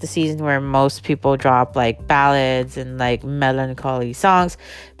 This is the season where most people drop like ballads and like melancholy songs,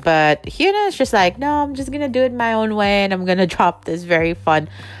 but Hyuna is just like, no, I'm just gonna do it my own way, and I'm gonna drop this very fun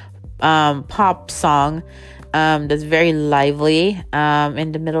pop song that's very lively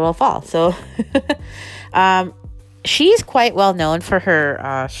in the middle of fall. So she's quite well known for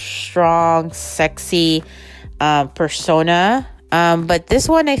her strong, sexy persona, but this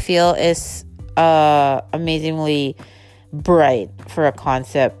one I feel is amazingly bright for a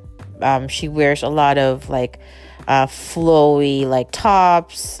concept. She wears a lot of like flowy like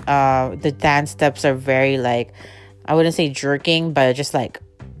tops. The dance steps are very like, I wouldn't say jerking, but just like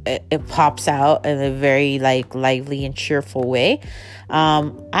it pops out in a very like lively and cheerful way.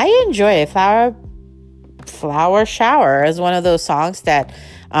 I enjoy it. Flower Shower is one of those songs that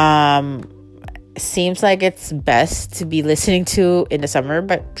seems like it's best to be listening to in the summer,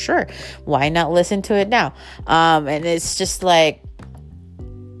 but sure, why not listen to it now? And it's just like,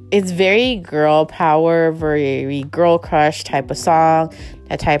 it's very girl power, very girl crush type of song,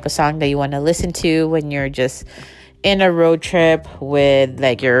 that type of song that you want to listen to when you're just in a road trip with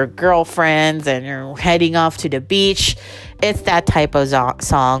like your girlfriends and you're heading off to the beach. It's that type of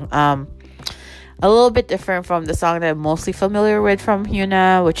song. A little bit different from the song that I'm mostly familiar with from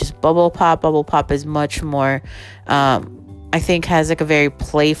Hyuna, which is Bubble Pop. Bubble Pop is much more, I think, has like a very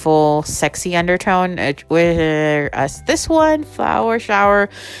playful, sexy undertone. Whereas this one, Flower Shower,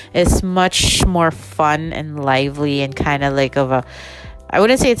 is much more fun and lively and kind of like I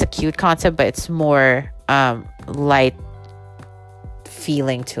wouldn't say it's a cute concept, but it's more light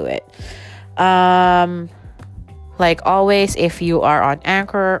feeling to it. Like always, if you are on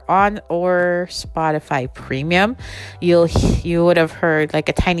Anchor or Spotify Premium, you would have heard like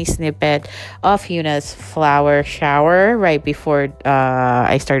a tiny snippet of Hyuna's Flower Shower right before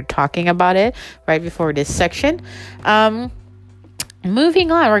I started talking about it, right before this section. Moving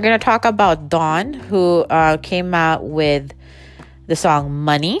on, we're gonna talk about Dawn, who came out with the song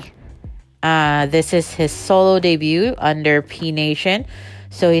Money. This is his solo debut under P Nation,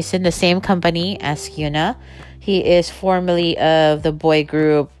 so he's in the same company as Hyuna. He is formerly of the boy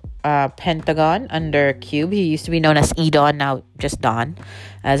group Pentagon under Cube. He used to be known as E-Dawn, now just Dawn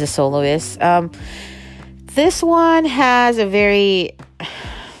as a soloist. This one has a very,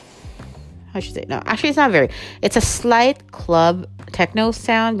 it's a slight club techno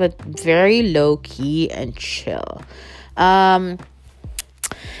sound, but very low key and chill.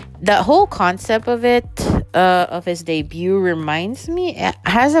 The whole concept of it, of his debut, reminds me, it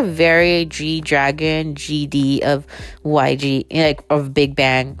has a very G-Dragon, GD of YG, like of Big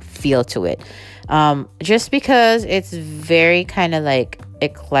Bang feel to it. Just because it's very kind of like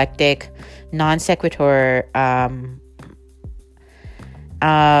eclectic, non sequitur.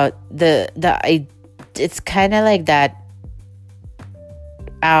 It's kind of like that.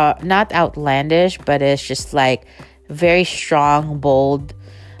 Not outlandish, but it's just like very strong, bold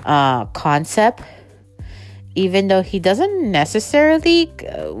concept, even though he doesn't necessarily,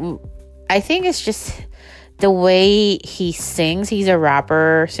 I think it's just the way he sings. He's a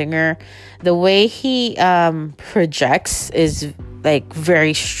rapper, singer. The way he projects is like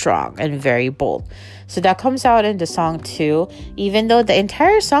very strong and very bold. So that comes out in the song too, even though the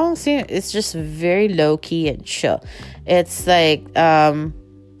entire song is just very low-key and chill. It's like,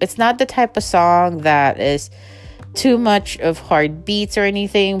 it's not the type of song that is too much of hard beats or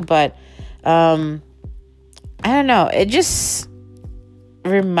anything, but I don't know, it just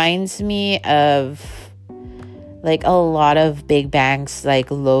reminds me of like a lot of Big Bang's like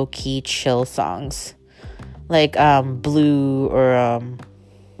low-key chill songs, like Blue, or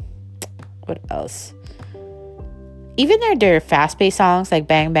what else, even their fast-paced songs like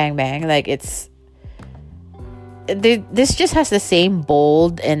Bang Bang Bang. Like this just has the same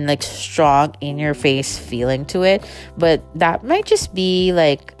bold and like strong in your face feeling to it, but that might just be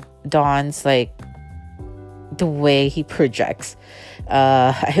like Don's, like the way he projects,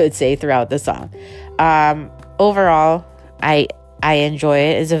 I would say, throughout the song. Overall, I enjoy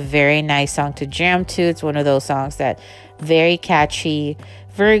it. It's a very nice song to jam to. It's one of those songs that very catchy,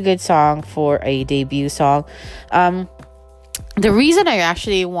 very good song for a debut song. The reason I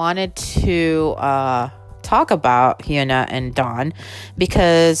actually wanted to talk about Hyuna and Dawn,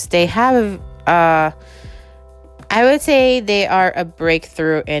 because they have I would say they are a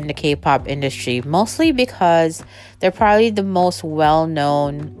breakthrough in the K-pop industry, mostly because they're probably the most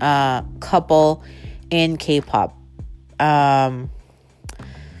well-known couple in K-pop.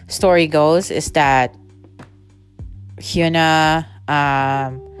 Story goes is that Hyuna,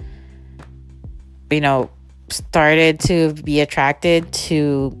 started to be attracted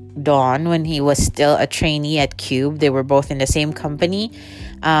to Dawn when he was still a trainee at Cube. They were both in the same company.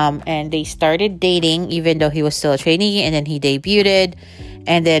 And they started dating even though he was still a trainee, and then he debuted.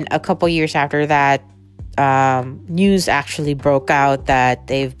 And then a couple years after that, news actually broke out that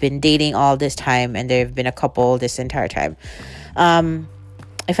they've been dating all this time, and they've been a couple this entire time.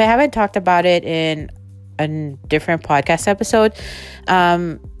 If I haven't talked about it in a different podcast episode,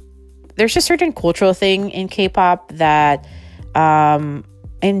 there's a certain cultural thing in K-pop that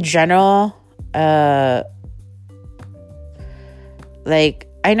in general, like,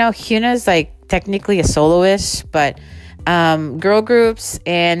 I know Hyuna's like technically a soloist, but girl groups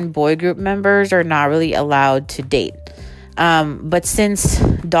and boy group members are not really allowed to date. But since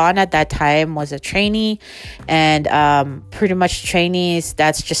Dawn at that time was a trainee, and pretty much trainees,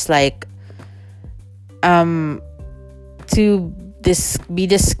 that's just like to be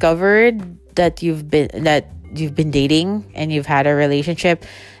discovered that you've been dating and you've had a relationship,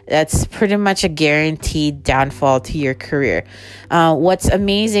 that's pretty much a guaranteed downfall to your career. What's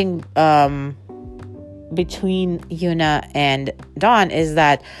amazing between Hyuna and Dawn is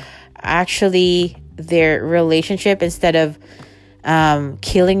that actually their relationship, instead of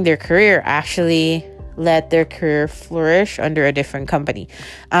killing their career, actually let their career flourish under a different company.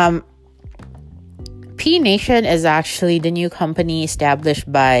 P Nation is actually the new company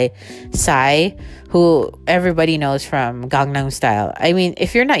established by Psy, who everybody knows from Gangnam Style. I mean,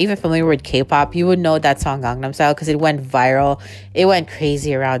 if you're not even familiar with K-pop, you would know that song Gangnam Style because it went viral. It went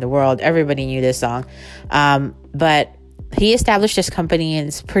crazy around the world. Everybody knew this song. But he established this company, and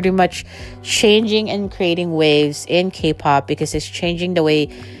it's pretty much changing and creating waves in K-pop because it's changing the way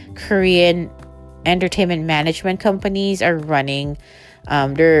Korean entertainment management companies are running.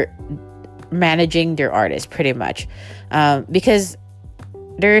 They're managing their artists pretty much, because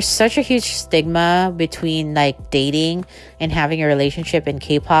there's such a huge stigma between like dating and having a relationship in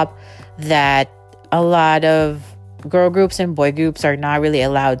K-pop that a lot of girl groups and boy groups are not really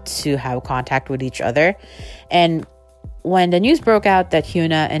allowed to have contact with each other. And when the news broke out that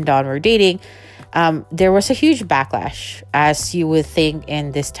Hyuna and Dawn were dating, there was a huge backlash, as you would think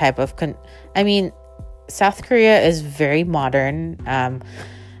in this type of South Korea is very modern.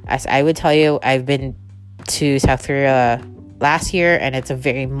 As I would tell you, I've been to South Korea last year, and it's a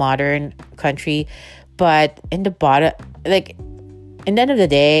very modern country. But in the end of the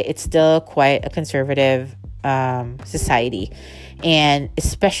day, it's still quite a conservative society. And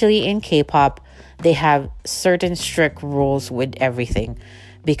especially in K-pop, they have certain strict rules with everything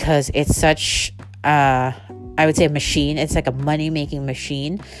because it's such I would say a machine. It's like a money-making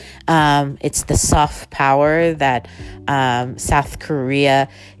machine. It's the soft power that South Korea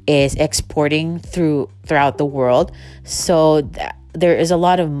is exporting throughout the world. So there is a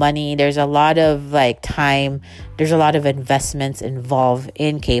lot of money, there's a lot of like time, there's a lot of investments involved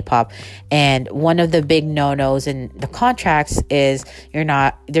in K-pop. And one of the big no-nos in the contracts is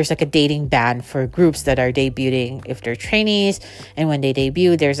there's like a dating ban for groups that are debuting if they're trainees, and when they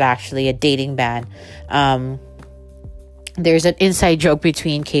debut there's actually a dating ban. There's an inside joke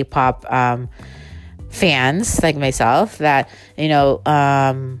between K-pop fans like myself that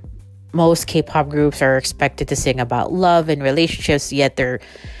most K-pop groups are expected to sing about love and relationships, yet their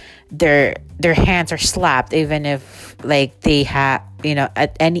hands are slapped even if like they have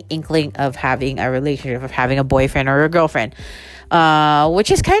at any inkling of having a relationship, of having a boyfriend or a girlfriend,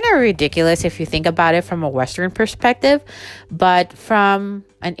 which is kind of ridiculous if you think about it from a Western perspective, but from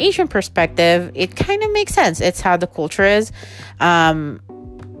an Asian perspective it kind of makes sense. It's how the culture is.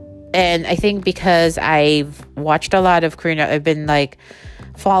 And I think because I've watched a lot of Korean, I've been like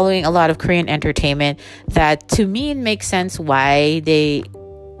following a lot of Korean entertainment, that to me it makes sense why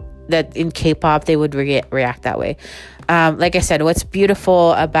that in K-pop they would react that way. Like I said, what's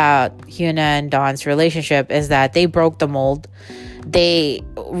beautiful about Hyuna and Dawn's relationship is that they broke the mold. They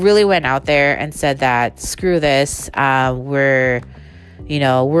really went out there and said that screw this, we're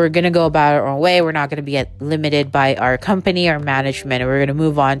going to go about our own way. We're not going to be limited by our company or management. We're going to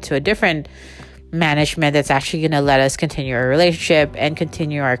move on to a different management that's actually going to let us continue our relationship and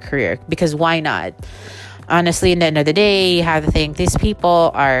continue our career, because why not? Honestly, in the end of the day, you have to think these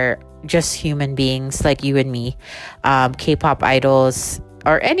people are just human beings like you and me. K-pop idols,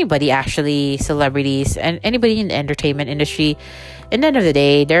 or anybody actually, celebrities and anybody in the entertainment industry, in the end of the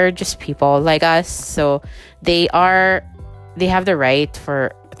day, they're just people like us. So they have the right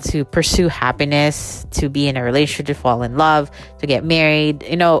to pursue happiness, to be in a relationship, to fall in love, to get married,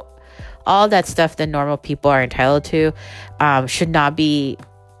 all that stuff that normal people are entitled to, should not be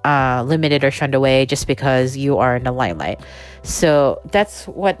limited or shunned away just because you are in the limelight. So that's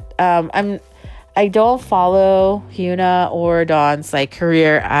what I don't follow Hyuna or Dawn's like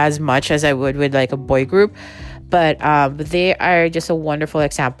career as much as I would with like a boy group, but they are just a wonderful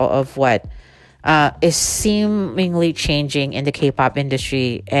example of what is seemingly changing in the K-pop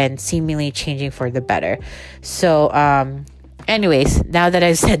industry, and seemingly changing for the better. So anyways, now that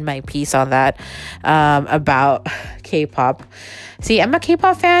I've said my piece on that, about K-pop. See, I'm a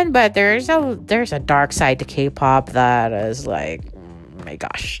K-pop fan, but there's a dark side to K-pop that is like, oh my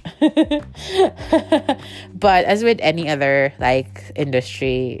gosh. But as with any other like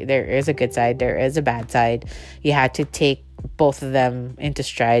industry, there is a good side, there is a bad side. You have to take both of them into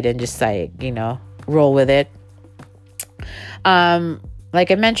stride and just like, roll with it. Like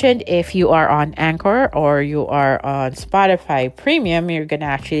I mentioned, if you are on Anchor or you are on Spotify Premium, you're gonna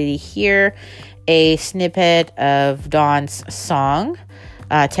actually hear a snippet of Dawn's song,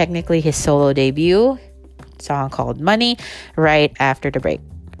 technically his solo debut song called Money, right after the break.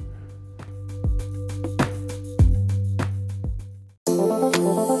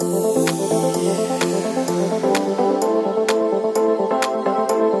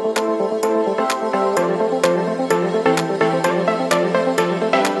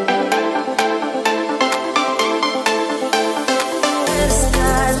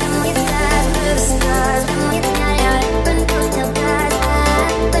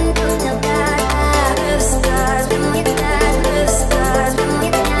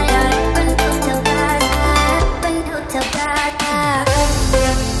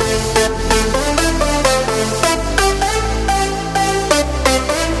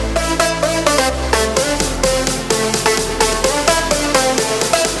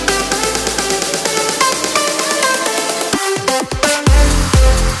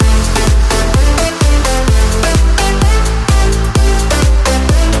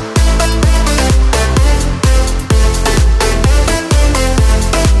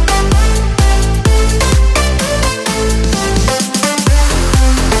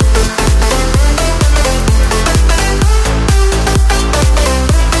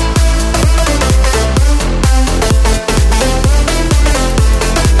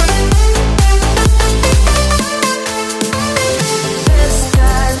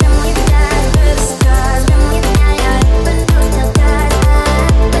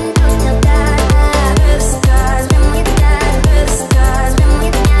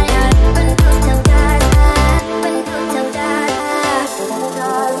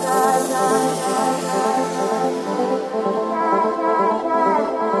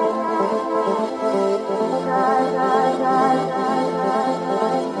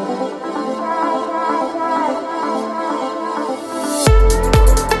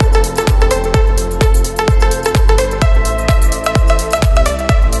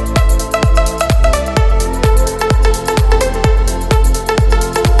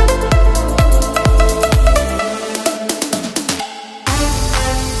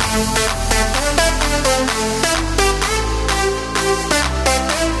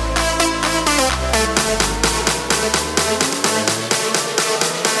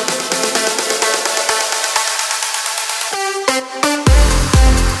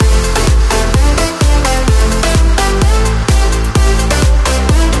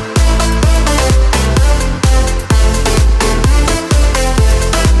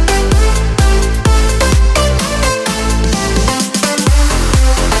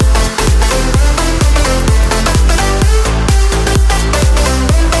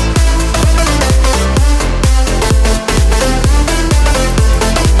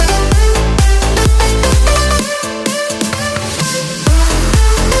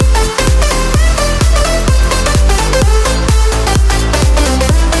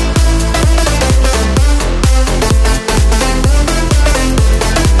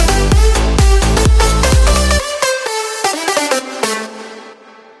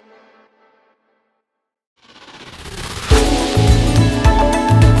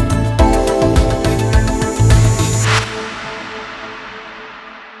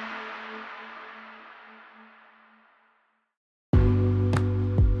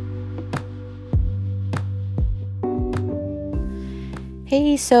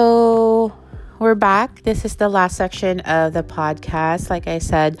 Hey, so we're back. This is the last section of the podcast. Like I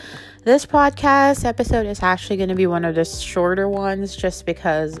said, this podcast episode is actually going to be one of the shorter ones just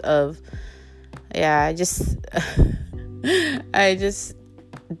because of, I just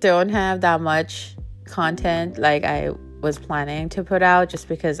don't have that much content like I was planning to put out, just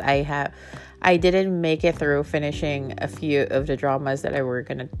because I didn't make it through finishing a few of the dramas that I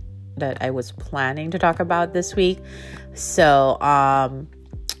was planning to talk about this week. So,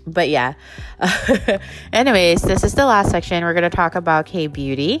 but yeah. Anyways, this is the last section. We're going to talk about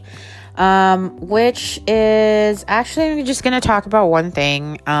K-Beauty, which is actually just going to talk about one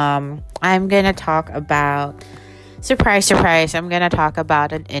thing. I'm going to talk about, surprise, surprise, I'm going to talk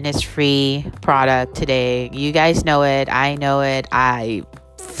about an Innisfree product today. You guys know it. I know it. I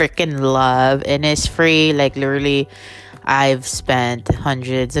freaking love Innisfree. Like, literally, I've spent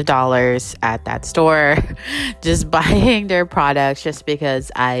hundreds of dollars at that store just buying their products just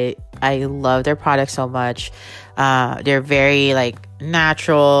because I love their products so much. They're very like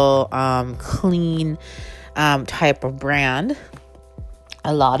natural, clean type of brand.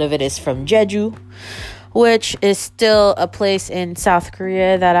 A lot of it is from Jeju, which is still a place in South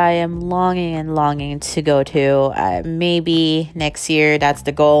Korea that I am longing to go to. Maybe next year, that's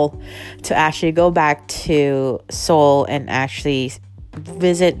the goal, to actually go back to Seoul and actually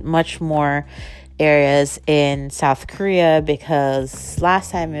visit much more areas in South Korea, because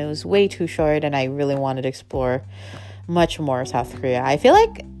last time it was way too short and I really wanted to explore much more South Korea. I feel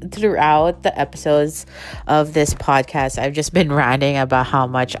like throughout the episodes of this podcast, I've just been ranting about how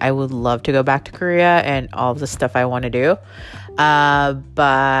much I would love to go back to Korea and all the stuff I want to do.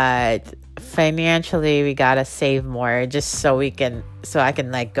 But financially, we gotta save more just so I can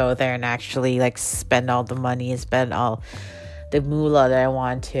like go there and actually like spend all the money and spend all the moolah that I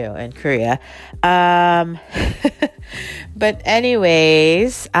want to in Korea. But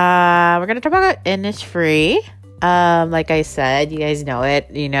anyways, we're gonna talk about Innisfree. Like I said, you guys know it.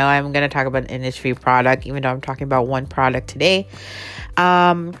 You know, I'm going to talk about an Innisfree product, even though I'm talking about one product today.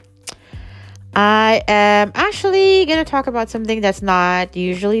 I am actually going to talk about something that's not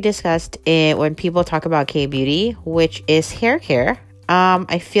usually discussed when people talk about K-Beauty, which is hair care.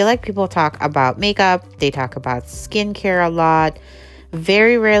 I feel like people talk about makeup. They talk about skincare a lot.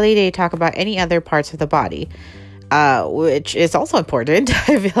 Very rarely they talk about any other parts of the body. Which is also important.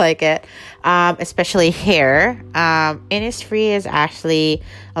 I feel like it, especially hair. Innisfree is actually,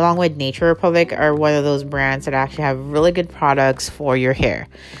 along with Nature Republic, are one of those brands that actually have really good products for your hair.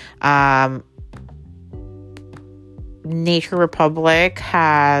 Nature Republic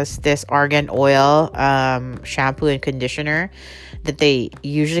has this argan oil shampoo and conditioner that they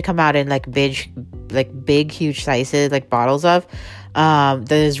usually come out in like big huge sizes, like bottles of,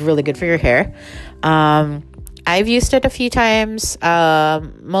 that is really good for your hair. I've used it a few times.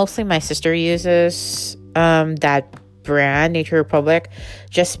 Mostly my sister uses that brand, Nature Republic,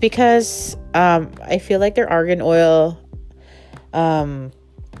 just because I feel like their argan oil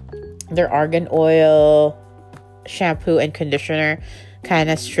shampoo and conditioner kind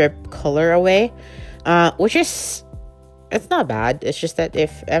of strip color away, which is, it's not bad. It's just that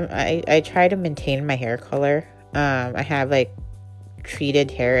if I try to maintain my hair color, I have like treated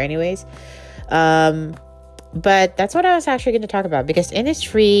hair anyways. But that's what I was actually going to talk about, because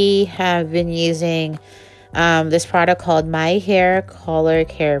Innisfree have been using this product called My Hair Color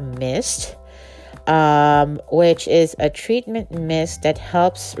Care Mist, which is a treatment mist that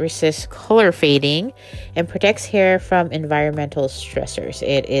helps resist color fading and protects hair from environmental stressors.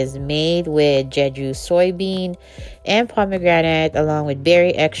 It is made with Jeju soybean and pomegranate, along with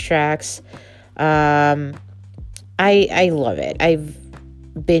berry extracts. I love it. I've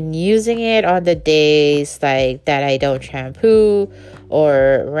been using it on the days like that I don't shampoo,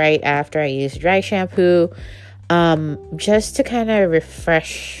 or right after I use dry shampoo, just to kind of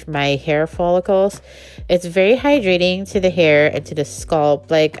refresh my hair follicles. It's very hydrating to the hair and to the scalp.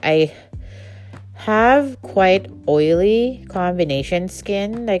 Like, I have quite oily combination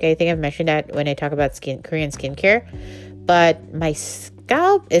skin. Like, I think I've mentioned that when I talk about Korean skincare, but my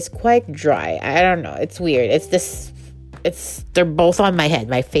scalp is quite dry. I don't know, it's weird. They're both on my head.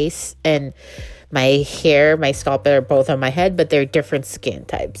 My face and my hair, my scalp are both on my head, but they're different skin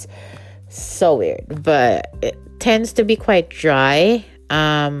types. So weird. But it tends to be quite dry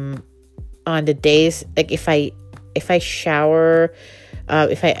on the days, like if I shower,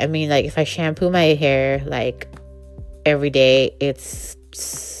 if I shampoo my hair like every day, it's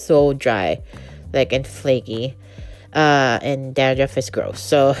so dry, like, and flaky, and dandruff is gross.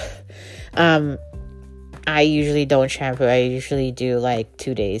 So I usually don't shampoo. I usually do like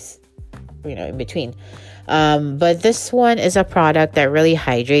 2 days, in between. But this one is a product that really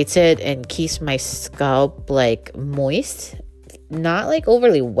hydrates it and keeps my scalp like moist, not like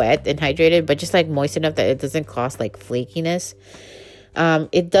overly wet and hydrated, but just like moist enough that it doesn't cause like flakiness.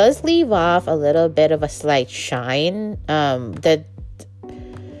 It does leave off a little bit of a slight shine. That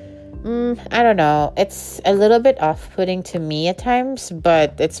I don't know. It's a little bit off-putting to me at times,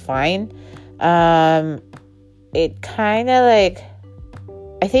 but it's fine. It kind of like,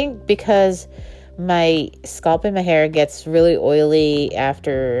 I think because my scalp and my hair gets really oily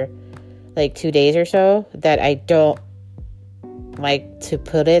after like 2 days or so, that I don't like to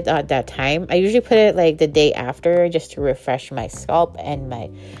put it at that time. I usually put it like the day after just to refresh my scalp and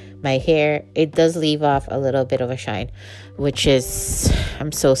my hair. It does leave off a little bit of a shine, which is,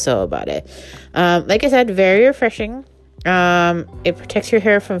 I'm so about it. Like I said, very refreshing. It protects your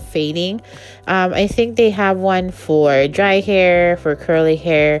hair from fading. I think they have one for dry hair, for curly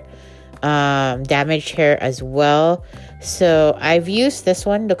hair, damaged hair as well. So I've used this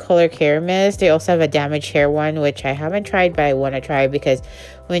one, the Color Care Mist. They also have a damaged hair one, which I haven't tried, but I want to try, because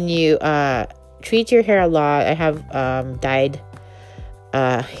when you treat your hair a lot, I have dyed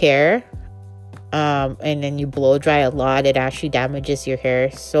hair, and then you blow dry a lot, it actually damages your hair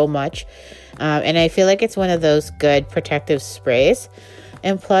so much. And I feel like it's one of those good protective sprays.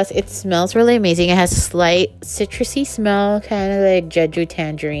 And plus, it smells really amazing. It has a slight citrusy smell, kind of like Jeju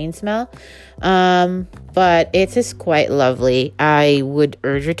tangerine smell. But it is quite lovely. I would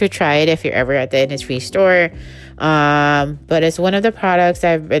urge you to try it if you're ever at the Innisfree store. But it's one of the products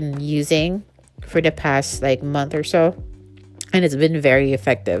I've been using for the past like month or so, and it's been very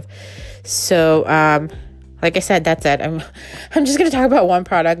effective. So, like I said, that's it. I'm just gonna talk about one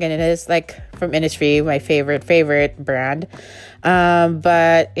product, and it is like from Innisfree, my favorite brand.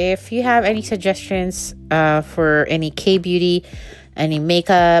 But if you have any suggestions for any K-beauty, any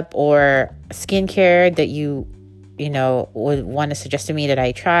makeup or skincare that you would want to suggest to me that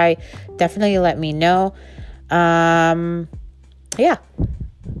I try, definitely let me know. Yeah.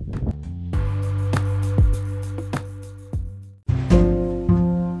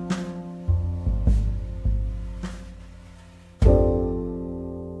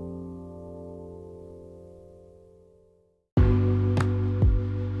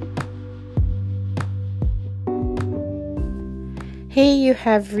 Hey, you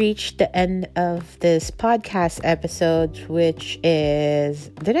have reached the end of this podcast episode, which is...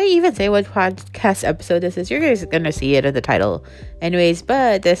 Did I even say what podcast episode this is? You're guys going to see it in the title. Anyways,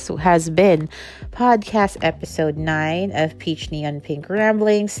 but this has been podcast episode 9 of Peach Neon Pink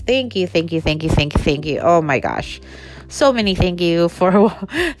Ramblings. Thank you. Oh my gosh. So many thank yous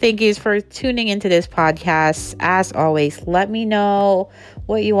for tuning into this podcast. As always, let me know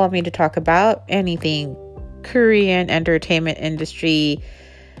what you want me to talk about. Anything Korean entertainment industry,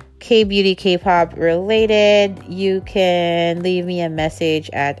 K-beauty, K-pop related. You can leave me a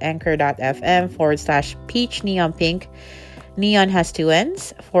message at anchor.fm/peach neon pink. Neon has 2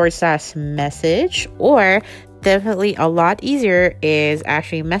 N's /message, or definitely a lot easier is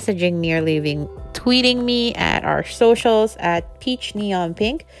actually messaging me or tweeting me at our socials at peach neon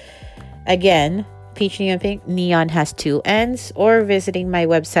pink. Again, Peach Neon Pink, Neon has 2 N's, or visiting my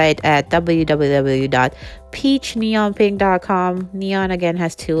website at www.peachneonpink.com. Neon again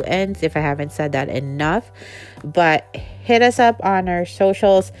has 2 N's if I haven't said that enough. But hit us up on our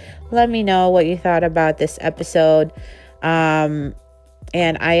socials. Let me know what you thought about this episode. And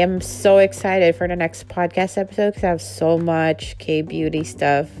I am so excited for the next podcast episode because I have so much K-beauty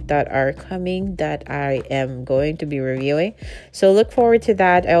stuff that are coming that I am going to be reviewing. So look forward to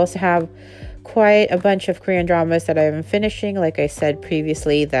that. I also have quite a bunch of Korean dramas that I'm finishing. Like I said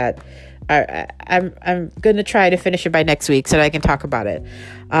previously, that I'm gonna try to finish it by next week so that I can talk about it.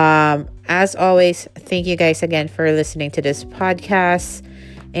 As always, thank you guys again for listening to this podcast,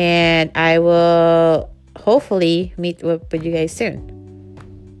 and I will hopefully meet with you guys soon.